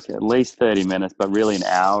 where like at least 30 minutes, but really an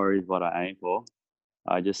hour is what I aim for.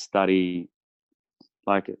 I just study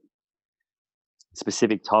like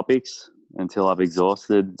specific topics until I've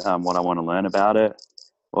exhausted what I want to learn about it,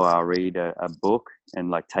 or I'll read a book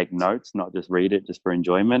and like take notes, not just read it just for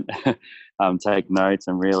enjoyment. Take notes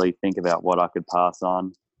and really think about what I could pass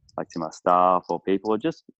on, like to my staff or people, or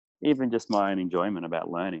just even just my own enjoyment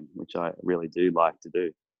about learning, which I really do like to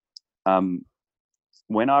do.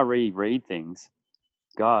 When I reread things,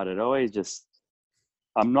 God, it always just,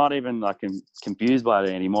 I'm not even like confused by it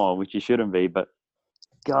anymore, which you shouldn't be, but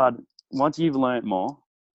God, once you've learned more,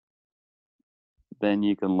 then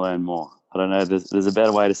you can learn more. I don't know, there's a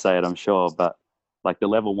better way to say it, I'm sure, but like the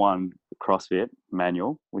level 1 CrossFit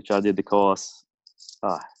manual, which I did the course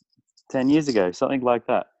 10 years ago, something like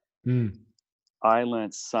that. I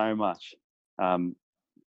learned so much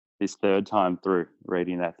this third time through,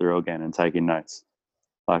 reading that through again and taking notes.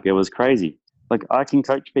 Like it was crazy. Like I can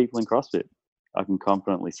coach people in CrossFit. I can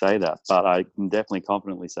confidently say that, but I can definitely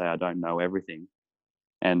confidently say I don't know everything.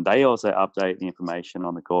 And they also update the information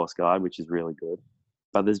on the course guide, which is really good.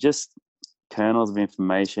 But there's just kernels of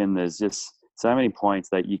information. There's just so many points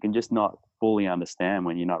that you can just not fully understand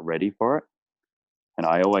when you're not ready for it. And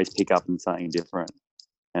I always pick up on something different.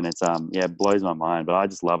 And it's it blows my mind, but I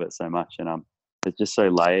just love it so much. And it's just so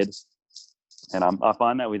layered. And I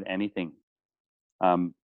find that with anything.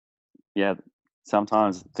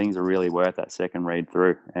 Sometimes things are really worth that second read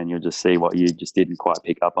through, and you'll just see what you just didn't quite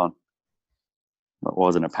pick up on. It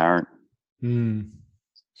wasn't apparent.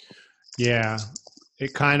 Yeah.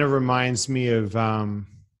 It kind of reminds me of,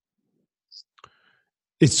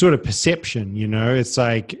 it's sort of perception, you know, it's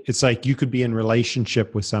like you could be in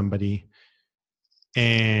relationship with somebody,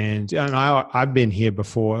 and I've been here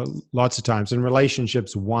before lots of times in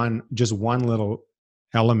relationships, just one little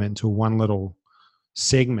element or one little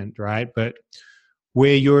segment, right? But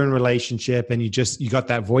where you're in relationship and you got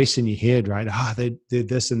that voice in your head, right? They did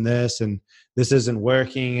this and this isn't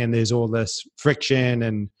working, and there's all this friction,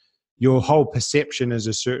 and your whole perception is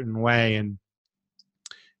a certain way, and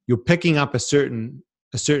you're picking up a certain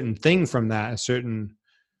thing from that, a certain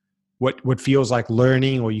what feels like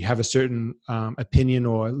learning, or you have a certain opinion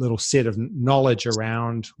or a little set of knowledge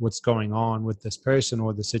around what's going on with this person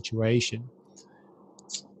or the situation.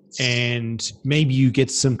 And maybe you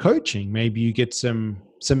get some coaching, maybe you get some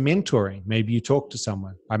mentoring, maybe you talk to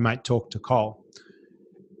someone. I might talk to Cole,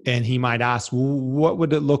 and he might ask, well, what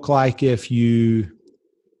would it look like if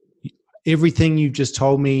everything you just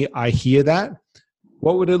told me, I hear that.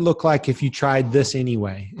 What would it look like if you tried this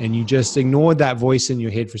anyway? And you just ignored that voice in your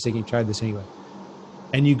head for a second, you tried this anyway.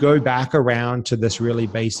 And you go back around to this really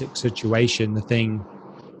basic situation, the thing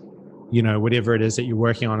whatever it is that you're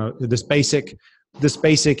working on, this basic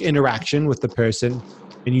interaction with the person,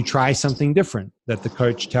 and you try something different that the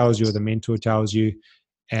coach tells you or the mentor tells you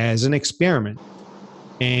as an experiment,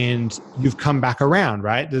 and you've come back around,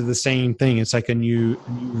 right? They're the same thing. It's like a new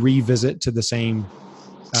revisit to the same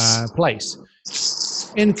place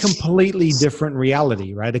in completely different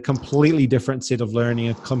reality, right? A completely different set of learning,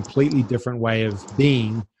 a completely different way of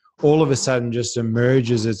being, all of a sudden just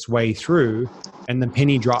emerges its way through, and the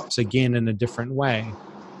penny drops again in a different way.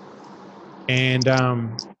 And,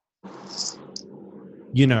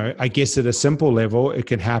 I guess at a simple level, it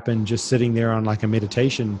can happen just sitting there on like a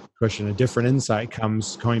meditation cushion. A different insight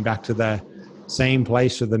comes going back to the same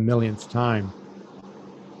place for the millionth time.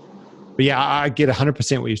 But yeah, I get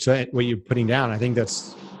 100% what you're putting down. I think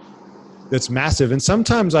that's massive. And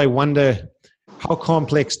sometimes I wonder, how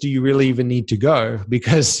complex do you really even need to go?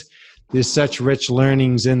 Because there's such rich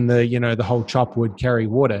learnings in the whole chop wood, carry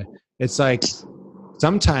water. It's like,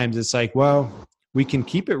 sometimes it's like, well, we can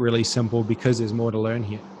keep it really simple because there's more to learn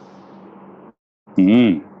here.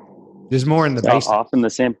 There's more in the basics. Often the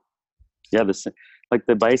same. Yeah, like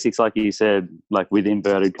the basics, like you said, like with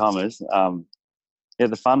inverted commas.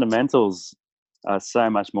 The fundamentals are so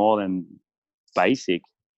much more than basic.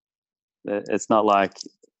 It's not like,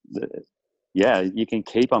 you can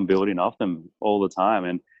keep on building off them all the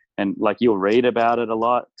time. And like you'll read about it a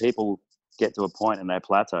lot. People get to a point and they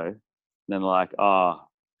plateau. And then they're like, oh,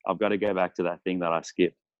 I've got to go back to that thing that I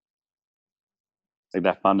skipped. Like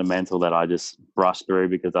that fundamental that I just brushed through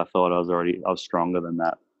because I thought I was stronger than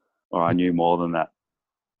that, or I knew more than that.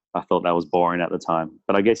 I thought that was boring at the time.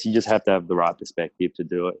 But I guess you just have to have the right perspective to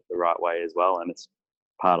do it the right way as well. And it's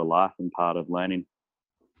part of life and part of learning.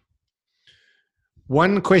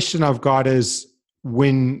 One question I've got is,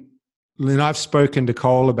 when I've spoken to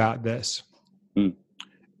Cole about this,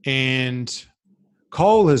 and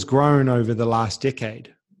Cole has grown over the last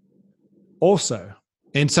decade also.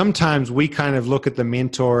 And sometimes we kind of look at the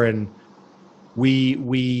mentor and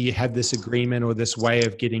we have this agreement or this way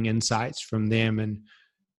of getting insights from them, and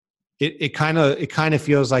it kind of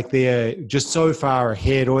feels like they're just so far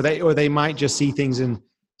ahead, or they might just see things in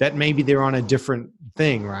that maybe they're on a different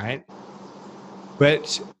thing, right?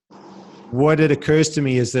 But what it occurs to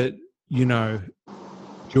me is that,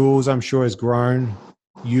 Jules, I'm sure, has grown.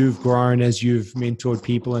 You've grown as you've mentored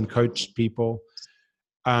people and coached people.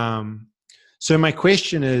 So my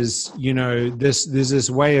question is, there's this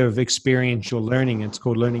way of experiential learning. It's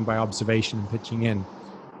called learning by observation and pitching in.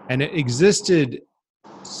 And it existed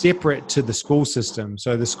separate to the school system.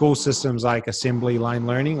 So the school system's like assembly line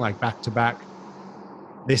learning, like back to back,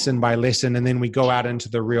 lesson by lesson. And then we go out into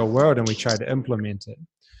the real world and we try to implement it.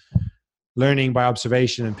 Learning by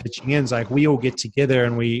observation and pitching in is like, we all get together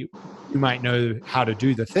and you might know how to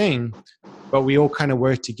do the thing, but we all kind of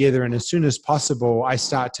work together. And as soon as possible, I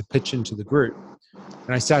start to pitch into the group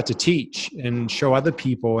and I start to teach and show other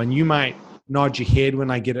people. And you might nod your head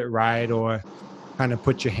when I get it right, or kind of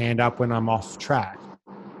put your hand up when I'm off track.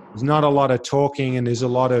 There's not a lot of talking, and there's a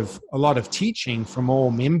lot of teaching from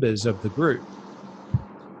all members of the group.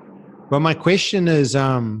 But my question is,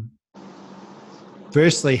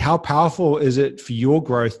 firstly, how powerful is it for your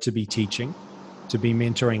growth to be teaching, to be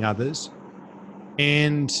mentoring others?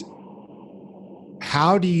 And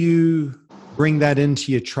how do you bring that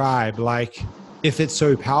into your tribe? Like, if it's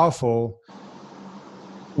so powerful,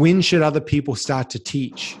 when should other people start to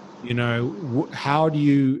teach? How do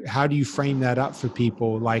you frame that up for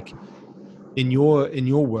people? Like in your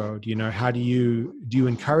world, how do you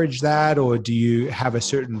encourage that, or do you have a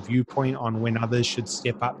certain viewpoint on when others should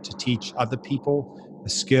step up to teach other people a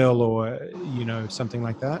skill, or something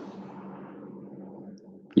like that?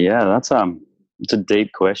 Yeah, that's it's a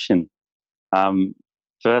deep question.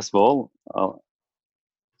 First of all,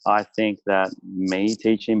 I think that me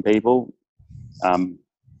teaching people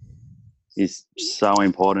is so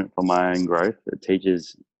important for my own growth.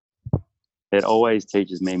 It always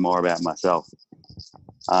teaches me more about myself.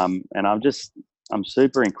 And I'm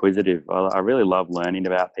super inquisitive. I really love learning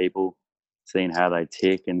about people, seeing how they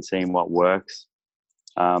tick and seeing what works.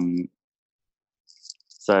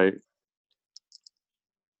 So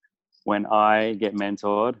when I get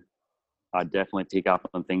mentored, I definitely pick up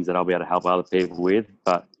on things that I'll be able to help other people with.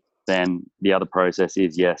 But then the other process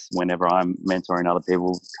is, yes, whenever I'm mentoring other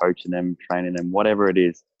people, coaching them, training them, whatever it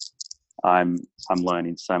is, I'm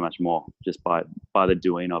learning so much more just by the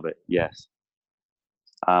doing of it. Yes.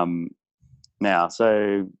 Now,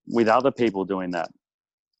 so with other people doing that,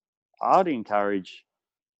 I'd encourage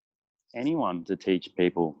anyone to teach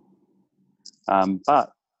people.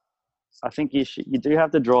 But I think you do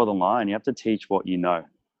have to draw the line. You have to teach what you know.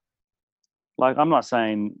 Like, I'm not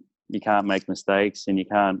saying you can't make mistakes and you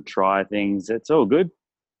can't try things. It's all good.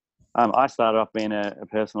 I started off being a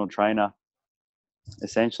personal trainer.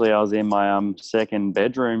 Essentially, I was in my second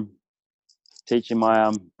bedroom teaching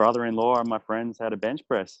my brother-in-law and my friends how to bench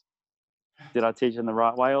press. Did I teach them the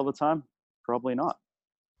right way all the time? Probably not.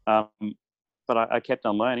 But I kept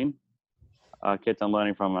on learning. I kept on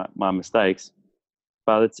learning from my mistakes.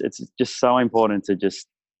 But it's just so important to just,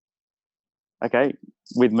 okay,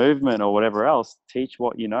 with movement or whatever else, teach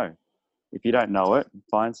what you know. If you don't know it,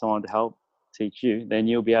 find someone to help teach you, then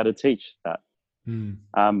you'll be able to teach that.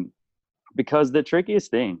 Because the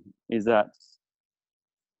trickiest thing is that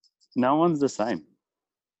no one's the same.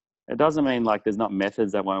 It doesn't mean like there's not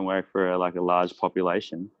methods that won't work for like a large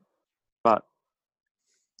population, but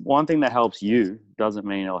one thing that helps you doesn't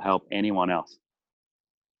mean it'll help anyone else,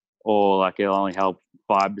 or like it'll only help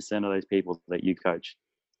 5% of those people that you coach.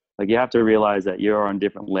 Like you have to realize that you're on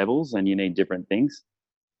different levels and you need different things.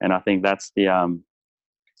 And I think that's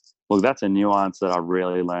that's a nuance that I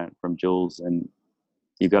really learned from Jules. And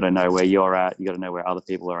you've got to know where you're at. You got to know where other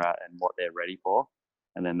people are at and what they're ready for.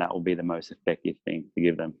 And then that will be the most effective thing to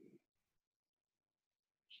give them.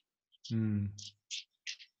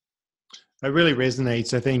 That really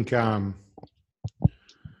resonates. I think, as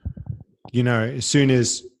soon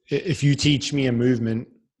as, if you teach me a movement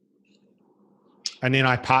and then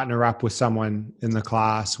I partner up with someone in the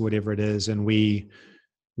class, whatever it is, and we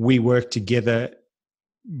work together,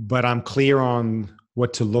 but I'm clear on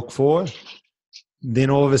what to look for, then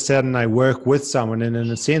all of a sudden I work with someone, and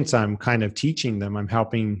in a sense, I'm kind of teaching them. I'm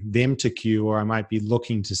helping them to cue, or I might be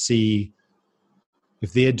looking to see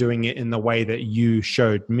if they're doing it in the way that you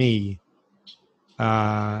showed me.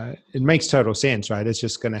 It makes total sense, right? It's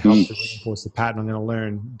just going to help to reinforce the pattern. I'm going to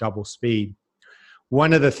learn double speed.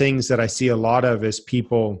 One of the things that I see a lot of is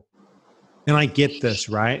people, and I get this,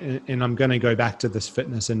 right? And I'm going to go back to this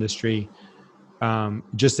fitness industry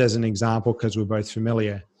just as an example, because we're both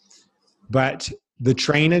familiar. But the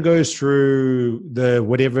trainer goes through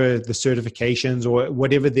whatever the certifications or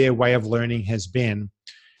whatever their way of learning has been.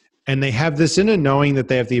 And they have this inner knowing that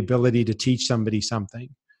they have the ability to teach somebody something.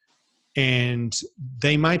 And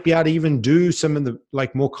they might be able to even do some of the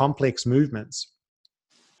like more complex movements.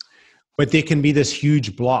 But there can be this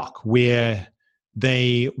huge block where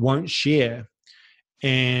they won't share.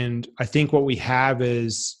 And I think what we have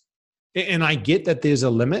is, and I get that there's a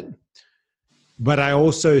limit, but I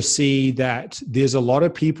also see that there's a lot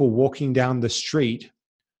of people walking down the street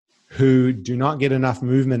who do not get enough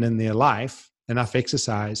movement in their life, enough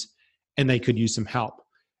exercise, and they could use some help.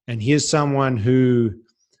 And here's someone who,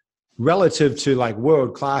 relative to like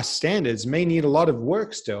world-class standards, may need a lot of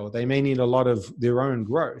work still. They may need a lot of their own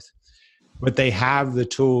growth, but they have the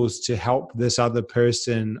tools to help this other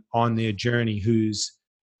person on their journey who's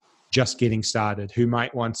just getting started, who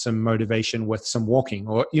might want some motivation with some walking,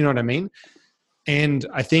 or you know what I mean? And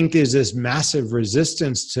I think there's this massive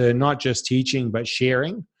resistance to not just teaching, but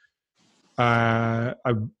sharing. I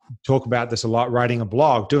talk about this a lot, writing a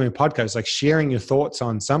blog, doing a podcast, like sharing your thoughts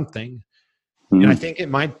on something. And I think it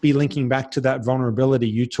might be linking back to that vulnerability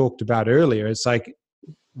you talked about earlier. It's like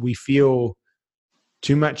we feel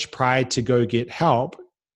too much pride to go get help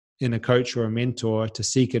in a coach or a mentor, to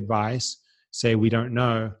seek advice, say we don't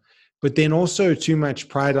know. But then also too much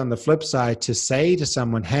pride on the flip side to say to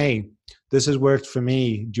someone, hey, this has worked for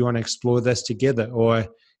me. Do you want to explore this together? Or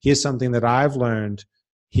here's something that I've learned.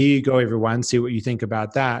 Here you go, everyone. See what you think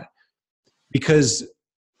about that. Because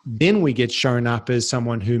then we get shown up as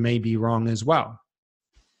someone who may be wrong as well.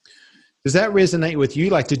 Does that resonate with you?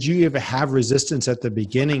 Like, did you ever have resistance at the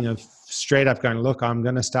beginning of straight up going, look, I'm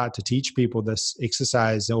going to start to teach people this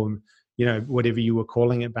exercise, or, whatever you were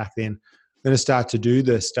calling it back then. I'm going to start to do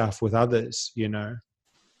this stuff with others, Yeah,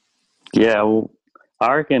 well,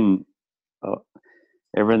 I reckon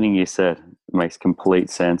everything you said makes complete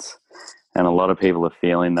sense. And a lot of people are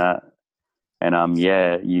feeling that. And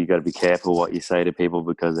you got to be careful what you say to people,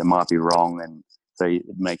 because it might be wrong, and so it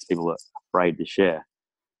makes people afraid to share.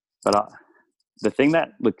 But the thing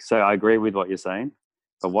that, so I agree with what you're saying,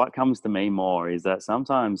 but what comes to me more is that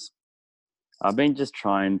sometimes I've been just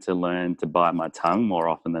trying to learn to bite my tongue more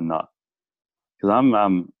often than not,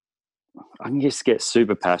 because I can just get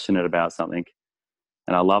super passionate about something,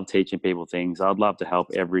 and I love teaching people things. I'd love to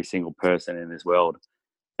help every single person in this world,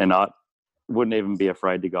 and I wouldn't even be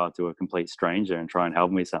afraid to go up to a complete stranger and try and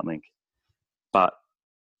help me something. But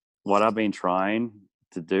what I've been trying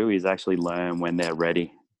to do is actually learn when they're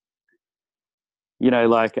ready.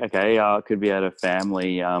 Like, okay, I could be at a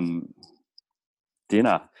family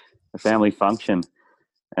dinner, a family function,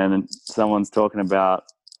 and someone's talking about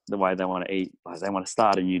the way they want to eat. Like, they want to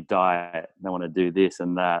start a new diet. They want to do this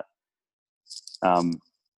and that. And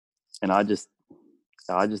I just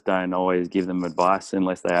don't always give them advice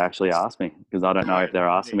unless they actually ask me, because I don't know if they're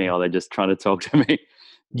asking me or they're just trying to talk to me.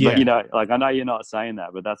 Yeah. But, you know, like, I know you're not saying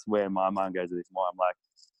that, but that's where my mind goes with this more. I'm like,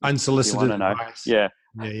 Unsolicited you want to know? advice. Yeah.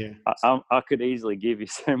 Yeah. I could easily give you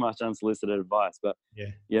so much unsolicited advice, but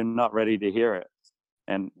you're not ready to hear it,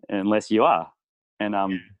 and unless you are. And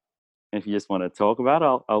if you just want to talk about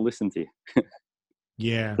it, I'll listen to you.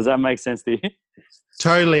 Yeah. Does that make sense to you?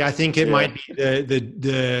 Totally. I think it might be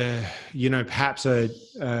the you know, perhaps a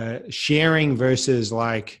sharing versus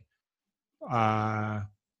like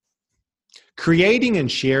creating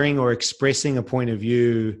and sharing or expressing a point of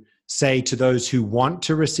view, say, to those who want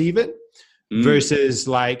to receive it, versus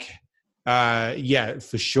like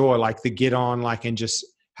for sure, like the get on like and just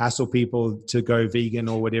hassle people to go vegan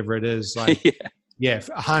or whatever it is, like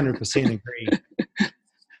 100% agree.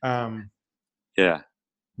 I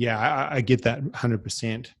get that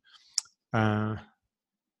 100%.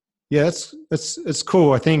 It's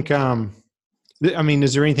cool. I think I mean,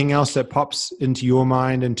 is there anything else that pops into your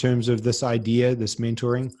mind in terms of this idea, this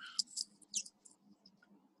mentoring?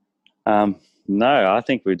 No, I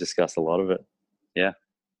think we discussed a lot of it. Yeah.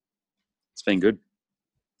 It's been good.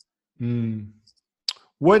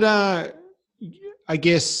 What, I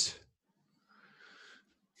guess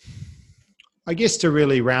to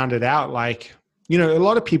really round it out, like, you know, a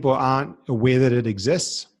lot of people aren't aware that it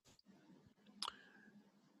exists.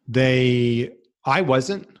 I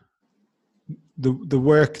wasn't. The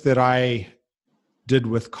work that I did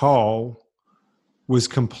with Cole was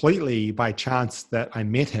completely by chance that I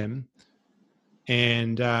met him,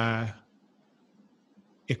 and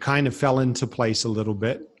it kind of fell into place a little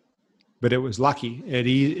bit, but it was lucky. It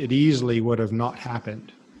easily would have not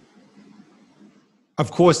happened. Of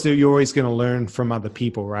course, you're always going to learn from other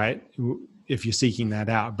people, right? If you're seeking that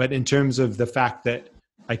out. But in terms of the fact that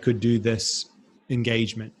I could do this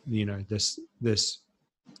engagement, you know, this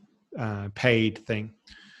paid thing.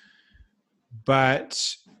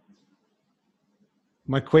 But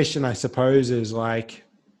my question, I suppose, is like,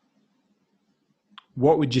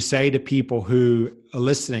 what would you say to people who are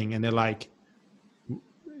listening and they're like,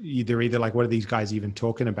 either like, what are these guys even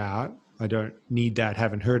talking about? I don't need that,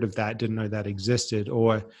 haven't heard of that, didn't know that existed.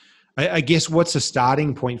 Or I guess what's a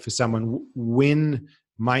starting point for someone? When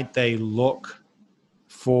might they look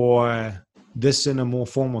for this in a more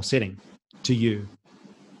formal setting to you?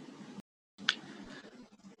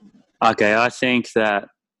 Okay, I think that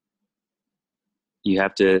you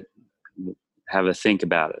have to have a think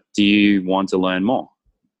about it. Do you want to learn more?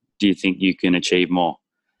 Do you think you can achieve more?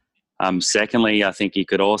 Secondly, I think you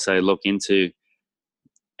could also look into,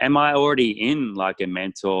 am I already in like a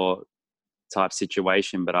mentor type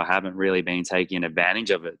situation, but I haven't really been taking advantage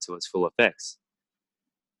of it to its full effects?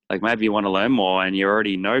 Like, maybe you want to learn more and you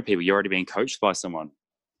already know people, you're already being coached by someone.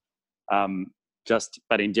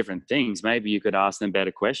 But in different things, maybe you could ask them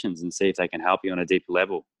better questions and see if they can help you on a deeper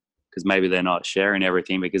level, because maybe they're not sharing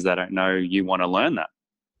everything because they don't know you want to learn that.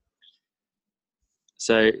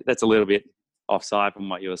 So that's a little bit offside from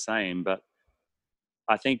what you were saying, but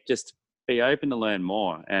I think just be open to learn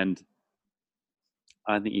more, and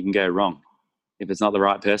I don't think you can go wrong. If it's not the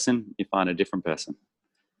right person, you find a different person.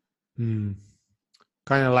 Kind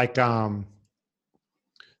of like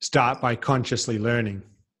start by consciously learning.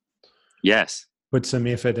 Yes. Put some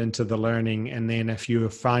effort into the learning, and then if you're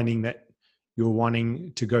finding that you're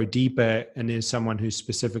wanting to go deeper and there's someone who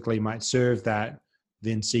specifically might serve that,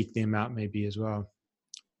 then seek them out maybe as well.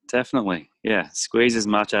 Definitely. Yeah. Squeeze as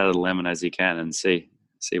much out of the lemon as you can and see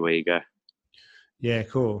where you go. Yeah,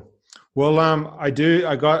 cool. Well,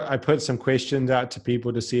 I put some questions out to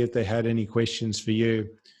people to see if they had any questions for you.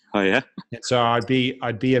 Oh yeah. And so I'd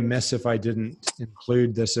be amiss if I didn't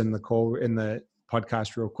include this in the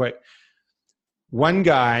podcast real quick. One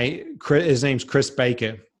guy, his name's Chris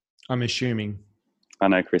Baker, I'm assuming. I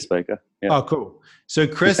know Chris Baker. Yeah. Oh, cool. So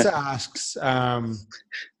Chris asks,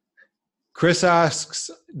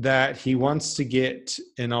 that he wants to get,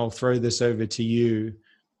 and I'll throw this over to you.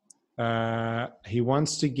 He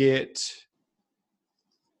wants to get,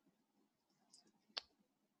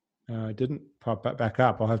 didn't pop back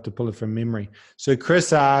up. I'll have to pull it from memory. So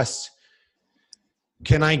Chris asked,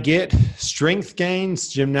 can I get strength gains,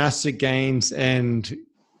 gymnastic gains, and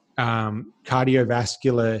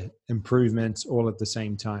cardiovascular improvements all at the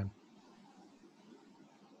same time?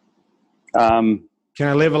 Can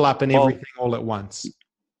I level up in everything all at once?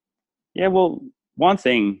 Yeah, well, one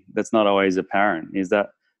thing that's not always apparent is that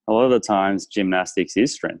a lot of the times gymnastics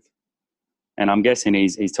is strength. And I'm guessing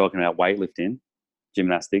he's talking about weightlifting,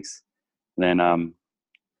 gymnastics, then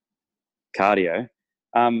cardio.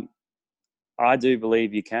 I do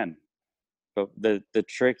believe you can. But the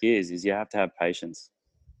trick is you have to have patience,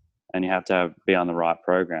 and you have to be on the right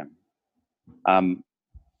program.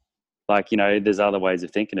 Like, there's other ways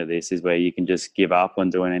of thinking of this, is where you can just give up on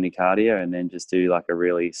doing any cardio and then just do like a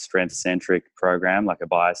really strength centric program, like a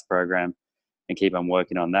biased program, and keep on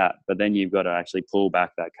working on that. But then you've got to actually pull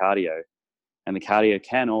back that cardio, and the cardio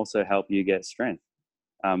can also help you get strength,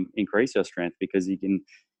 increase your strength, because you can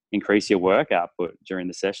increase your work output during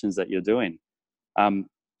the sessions that you're doing.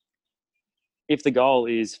 If the goal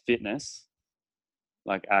is fitness,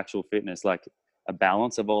 like actual fitness, like a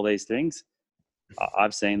balance of all these things,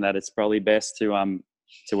 I've seen that it's probably best to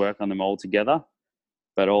work on them all together,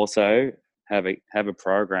 but also have a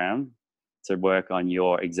program to work on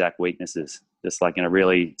your exact weaknesses, just like in a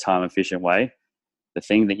really time efficient way. The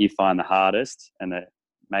thing that you find the hardest, and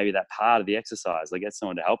maybe that part of the exercise, like, get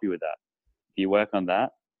someone to help you with that. If you work on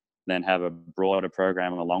that, then have a broader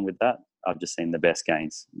program along with that. I've just seen the best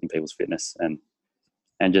gains in people's fitness and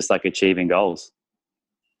just like achieving goals.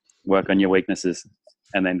 Work on your weaknesses,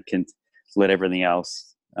 and then can let everything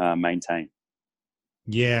else maintain.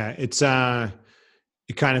 Yeah, it's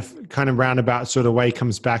it kind of roundabout sort of way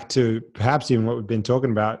comes back to perhaps even what we've been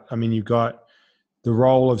talking about. I mean, you've got the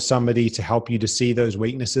role of somebody to help you to see those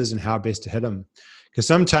weaknesses and how best to hit them. Because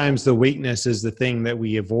sometimes the weakness is the thing that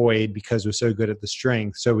we avoid because we're so good at the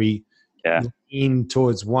strength. So we lean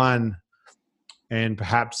towards one, and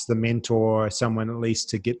perhaps the mentor or someone at least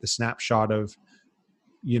to get the snapshot of,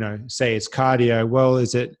 say it's cardio. Well,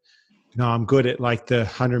 is it, I'm good at like the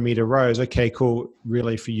 100-meter rows. Okay, cool.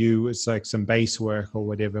 Really for you, it's like some base work or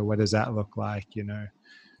whatever. What does that look like? And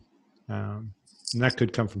that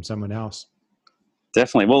could come from someone else.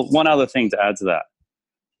 Definitely. Well, one other thing to add to that.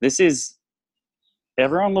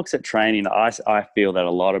 Everyone looks at training. I feel that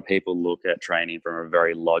a lot of people look at training from a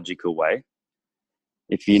very logical way.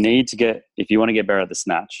 If you want to get better at the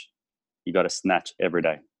snatch, you got to snatch every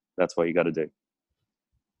day. That's what you got to do.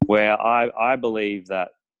 Where I believe that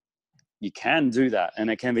you can do that, and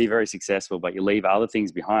it can be very successful, but you leave other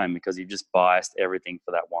things behind because you've just biased everything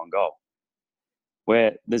for that one goal.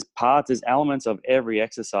 Where there's elements of every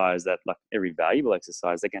exercise, that, like every valuable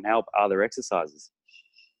exercise, that can help other exercises.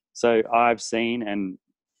 So I've seen and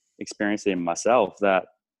experienced it in myself that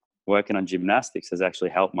working on gymnastics has actually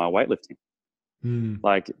helped my weightlifting.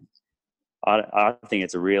 Like, I think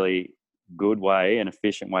it's a really good way and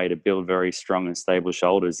efficient way to build very strong and stable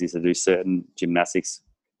shoulders, is to do certain gymnastics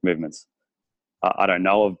movements. I don't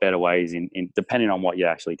know of better ways in depending on what you're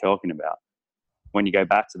actually talking about. When you go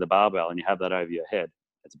back to the barbell and you have that over your head,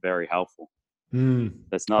 it's very helpful.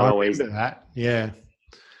 That's not always that. Yeah.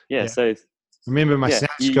 So I remember my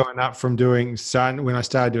snatch going up from when I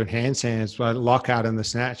started doing handstands, my lockout and the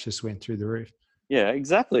snatch just went through the roof. Yeah,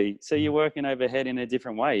 exactly. So you're working overhead in a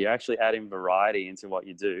different way. You're actually adding variety into what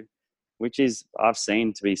you do, which is, I've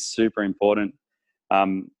seen to be super important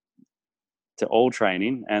to all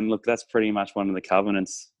training. And look, that's pretty much one of the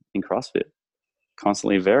covenants in CrossFit: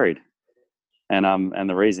 constantly varied. And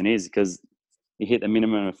the reason is because you hit the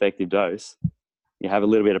minimum effective dose, you have a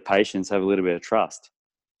little bit of patience, have a little bit of trust,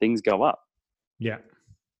 things go up. Yeah.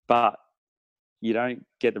 But you don't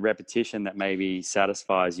get the repetition that maybe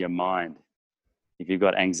satisfies your mind. If you've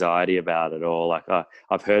got anxiety about it, or like,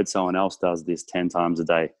 I've heard someone else does this 10 times a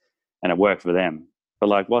day and it worked for them. But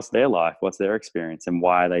like, what's their life? What's their experience, and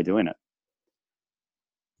why are they doing it?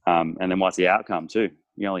 And then what's the outcome too?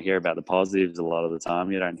 You only hear about the positives a lot of the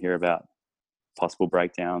time. You don't hear about possible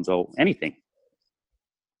breakdowns or anything.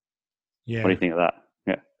 Yeah. What do you think of that?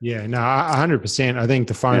 Yeah. Yeah, no, 100%. I think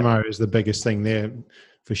the FOMO is the biggest thing there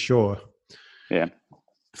for sure. Yeah.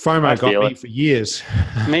 FOMO got me for years.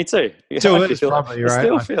 Me too. Still is probably, right? I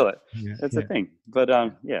still feel it. That's the thing. But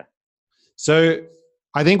yeah. So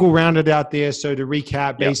I think we'll round it out there. So to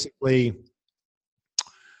recap,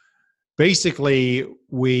 basically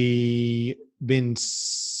we've been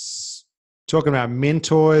talking about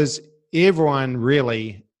mentors. Everyone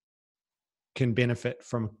really can benefit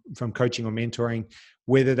from coaching or mentoring,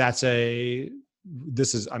 whether that's I'm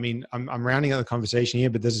rounding out the conversation here,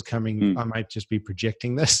 but this is coming, I might just be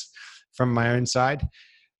projecting this from my own side.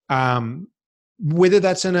 Whether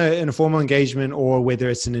that's in a formal engagement, or whether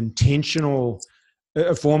it's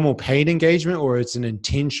a formal paid engagement, or it's an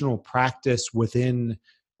intentional practice within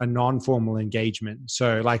a non-formal engagement.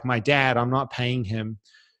 So like my dad, I'm not paying him.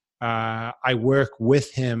 I work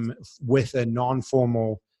with him with a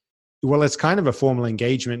non-formal, well, it's kind of a formal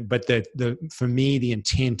engagement, but for me, the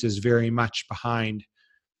intent is very much behind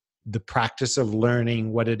the practice of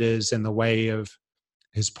learning what it is and the way of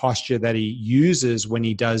his posture that he uses when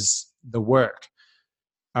he does the work.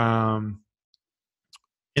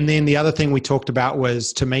 And then the other thing we talked about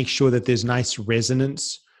was to make sure that there's nice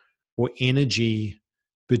resonance or energy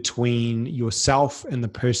between yourself and the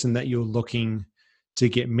person that you're looking to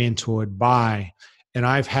get mentored by. And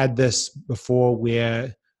I've had this before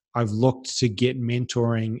where I've looked to get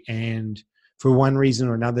mentoring, and for one reason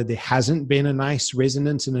or another, there hasn't been a nice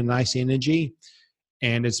resonance and a nice energy.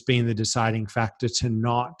 And it's been the deciding factor to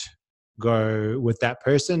not go with that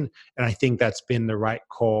person. And I think that's been the right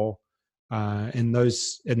call in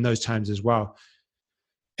those times as well.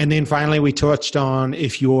 And then finally, we touched on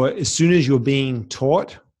as soon as you're being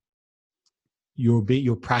taught,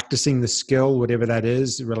 you're practicing the skill, whatever that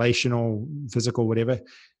is, relational, physical, whatever.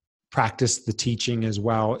 Practice the teaching as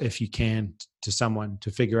well, if you can, to someone to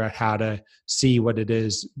figure out how to see what it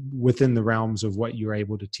is within the realms of what you're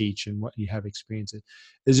able to teach and what you have experience in.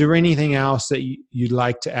 Is there anything else that you'd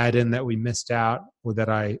like to add in that we missed out or that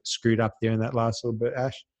I screwed up there in that last little bit,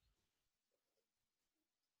 Ash?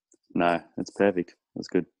 No, that's perfect. That's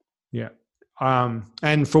good. Yeah.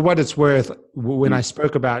 And for what it's worth, when I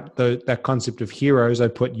spoke about that concept of heroes, I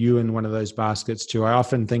put you in one of those baskets too. I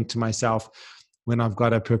often think to myself, when I've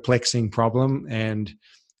got a perplexing problem and,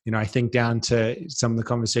 I think down to some of the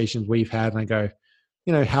conversations we've had and I go,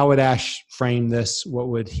 how would Ash frame this? What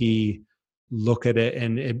would he look at it?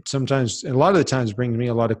 And it sometimes, a lot of the times, brings me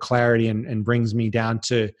a lot of clarity and brings me down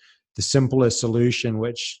to the simplest solution,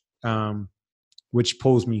 which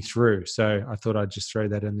pulls me through. So I thought I'd just throw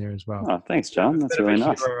that in there as well. Oh, thanks, John. That's really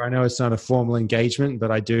nice. I know it's not a formal engagement, but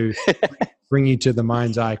I do bring you to the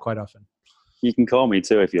mind's eye quite often. You can call me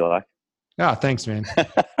too if you like. Oh, thanks, man.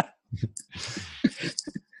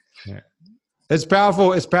 Yeah. It's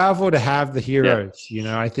powerful. It's powerful to have the heroes.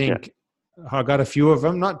 Yeah. I think I got a few of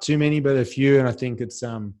them, not too many, but a few. And I think it's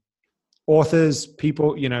authors,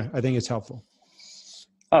 people, I think it's helpful.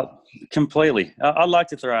 Oh, completely. I'd like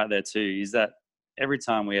to throw out there too, is that every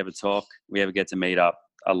time we ever talk, we ever get to meet up,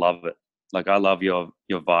 I love it. Like, I love your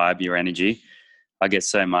vibe, your energy. I get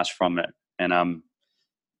so much from it. And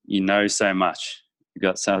so much. You've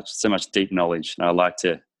got so much deep knowledge. And I like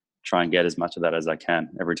to try and get as much of that as I can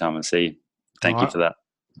every time I see you. Thank you for that.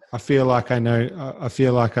 I feel like I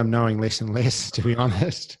feel like I'm knowing less and less, to be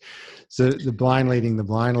honest. So the blind leading the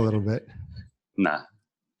blind a little bit. Nah,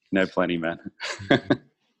 no plenty, man.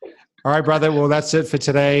 All right, brother. Well, that's it for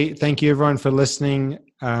today. Thank you, everyone, for listening.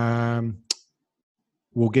 We'll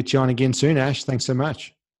get you on again soon, Ash. Thanks so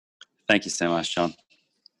much. Thank you so much, John.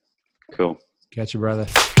 Cool. Catch you, brother.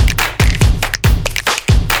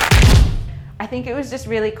 I think it was just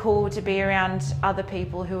really cool to be around other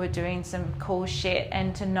people who are doing some cool shit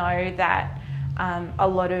and to know that a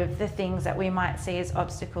lot of the things that we might see as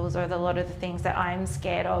obstacles or a lot of the things that I'm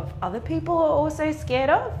scared of, other people are also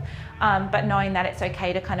scared of. But knowing that it's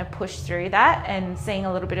okay to kind of push through that and seeing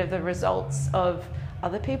a little bit of the results of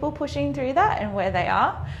other people pushing through that and where they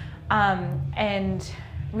are. And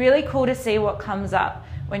really cool to see what comes up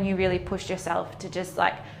when you really push yourself to just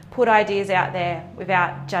put ideas out there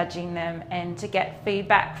without judging them and to get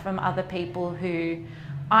feedback from other people who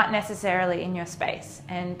aren't necessarily in your space,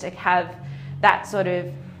 and to have that sort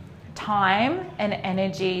of time and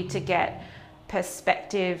energy to get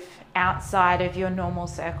perspective outside of your normal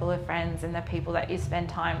circle of friends and the people that you spend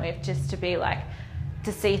time with, just to be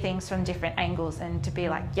to see things from different angles and to be you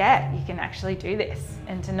can actually do this,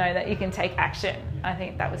 and to know that you can take action. I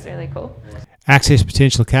think that was really cool. Access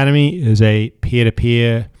Potential Academy is a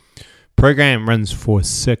peer-to-peer program. Runs for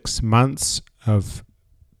 6 months of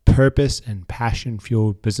purpose and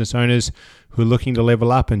passion-fueled business owners who are looking to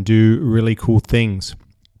level up and do really cool things.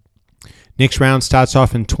 Next round starts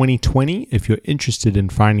off in 2020. If you're interested in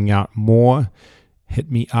finding out more,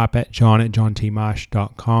 hit me up at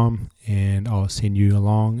john@johntmarsh.com and I'll send you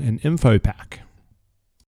along an info pack.